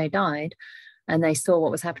 clinically they died, and they saw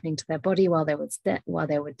what was happening to their body while they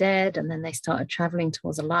were dead, and then they started traveling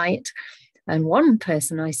towards a light. And one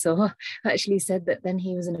person I saw actually said that then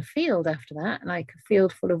he was in a field after that, like a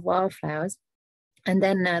field full of wildflowers. And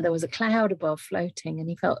then there was a cloud above floating, and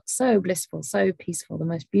he felt so blissful, so peaceful, the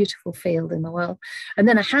most beautiful field in the world. And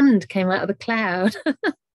then a hand came out of the cloud.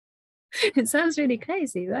 It sounds really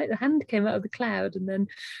crazy, right? The hand came out of the cloud and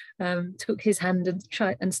then took his hand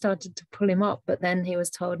and started to pull him up. But then he was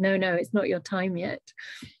told, no, it's not your time yet.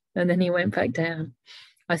 And then he went back down.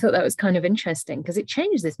 I thought that was kind of interesting because it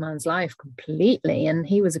changed this man's life completely. And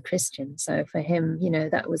he was a Christian. So for him,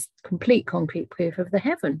 that was complete concrete proof of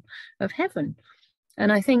heaven. And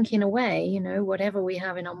I think in a way, whatever we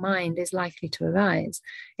have in our mind is likely to arise.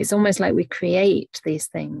 It's almost like we create these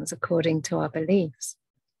things according to our beliefs.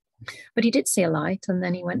 But he did see a light, and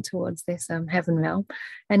then he went towards this heaven realm,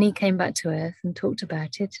 and he came back to earth and talked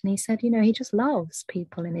about it. And he said, he just loves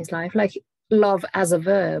people in his life, like love as a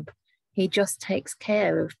verb. He just takes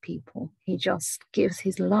care of people. He just gives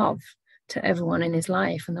his love to everyone in his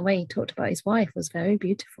life. And the way he talked about his wife was very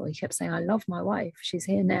beautiful. He kept saying, I love my wife. She's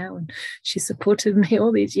here now, and she supported me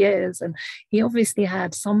all these years. And he obviously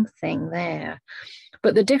had something there.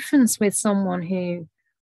 But the difference with someone who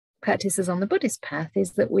practices on the Buddhist path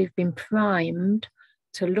is that we've been primed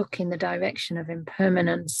to look in the direction of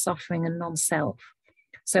impermanence, suffering, and non-self.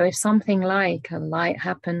 So if something like a light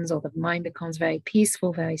happens, or the mind becomes very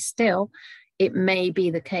peaceful, very still, it may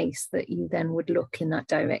be the case that you then would look in that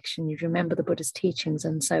direction. You'd remember the Buddha's teachings,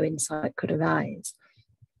 and so insight could arise.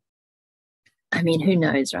 I mean, who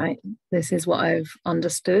knows, right? This is what I've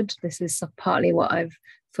understood. This is partly what I've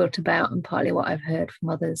thought about, and partly what I've heard from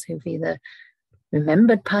others who've either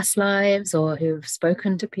remembered past lives or who've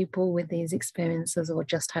spoken to people with these experiences, or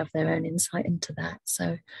just have their own insight into that.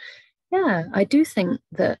 So yeah, I do think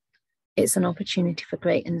that it's an opportunity for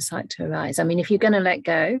great insight to arise. I mean, if you're going to let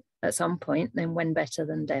go at some point, then when better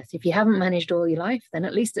than death? If you haven't managed all your life, then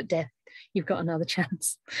at least at death, you've got another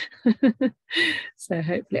chance. So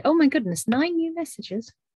hopefully, oh my goodness, 9 new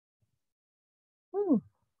messages. Oh,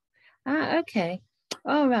 okay.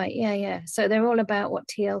 Oh, right. Yeah. So they're all about what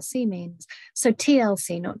TLC means. So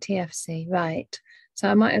TLC, not TFC. Right. So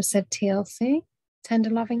I might have said TLC, tender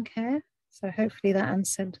loving care. So hopefully that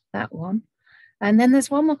answered that one. And then there's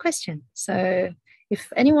one more question. So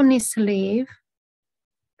if anyone needs to leave,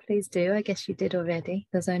 please do. I guess you did already.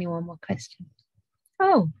 There's only one more question.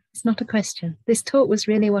 Oh, it's not a question. This talk was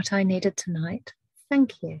really what I needed tonight.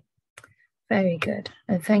 Thank you. Very good.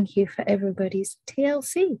 And thank you for everybody's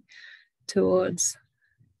TLC towards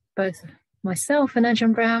both myself and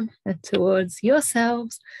Ajahn Brahm, and towards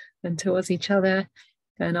yourselves, and towards each other,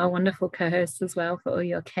 and our wonderful co-hosts as well, for all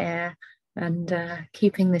your care and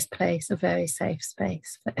keeping this place a very safe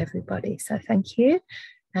space for everybody. So thank you,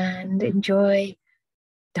 and enjoy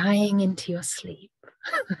dying into your sleep.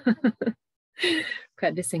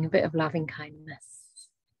 Practicing a bit of loving kindness.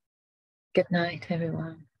 Good night,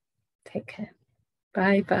 everyone. Take care.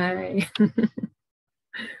 Bye-bye.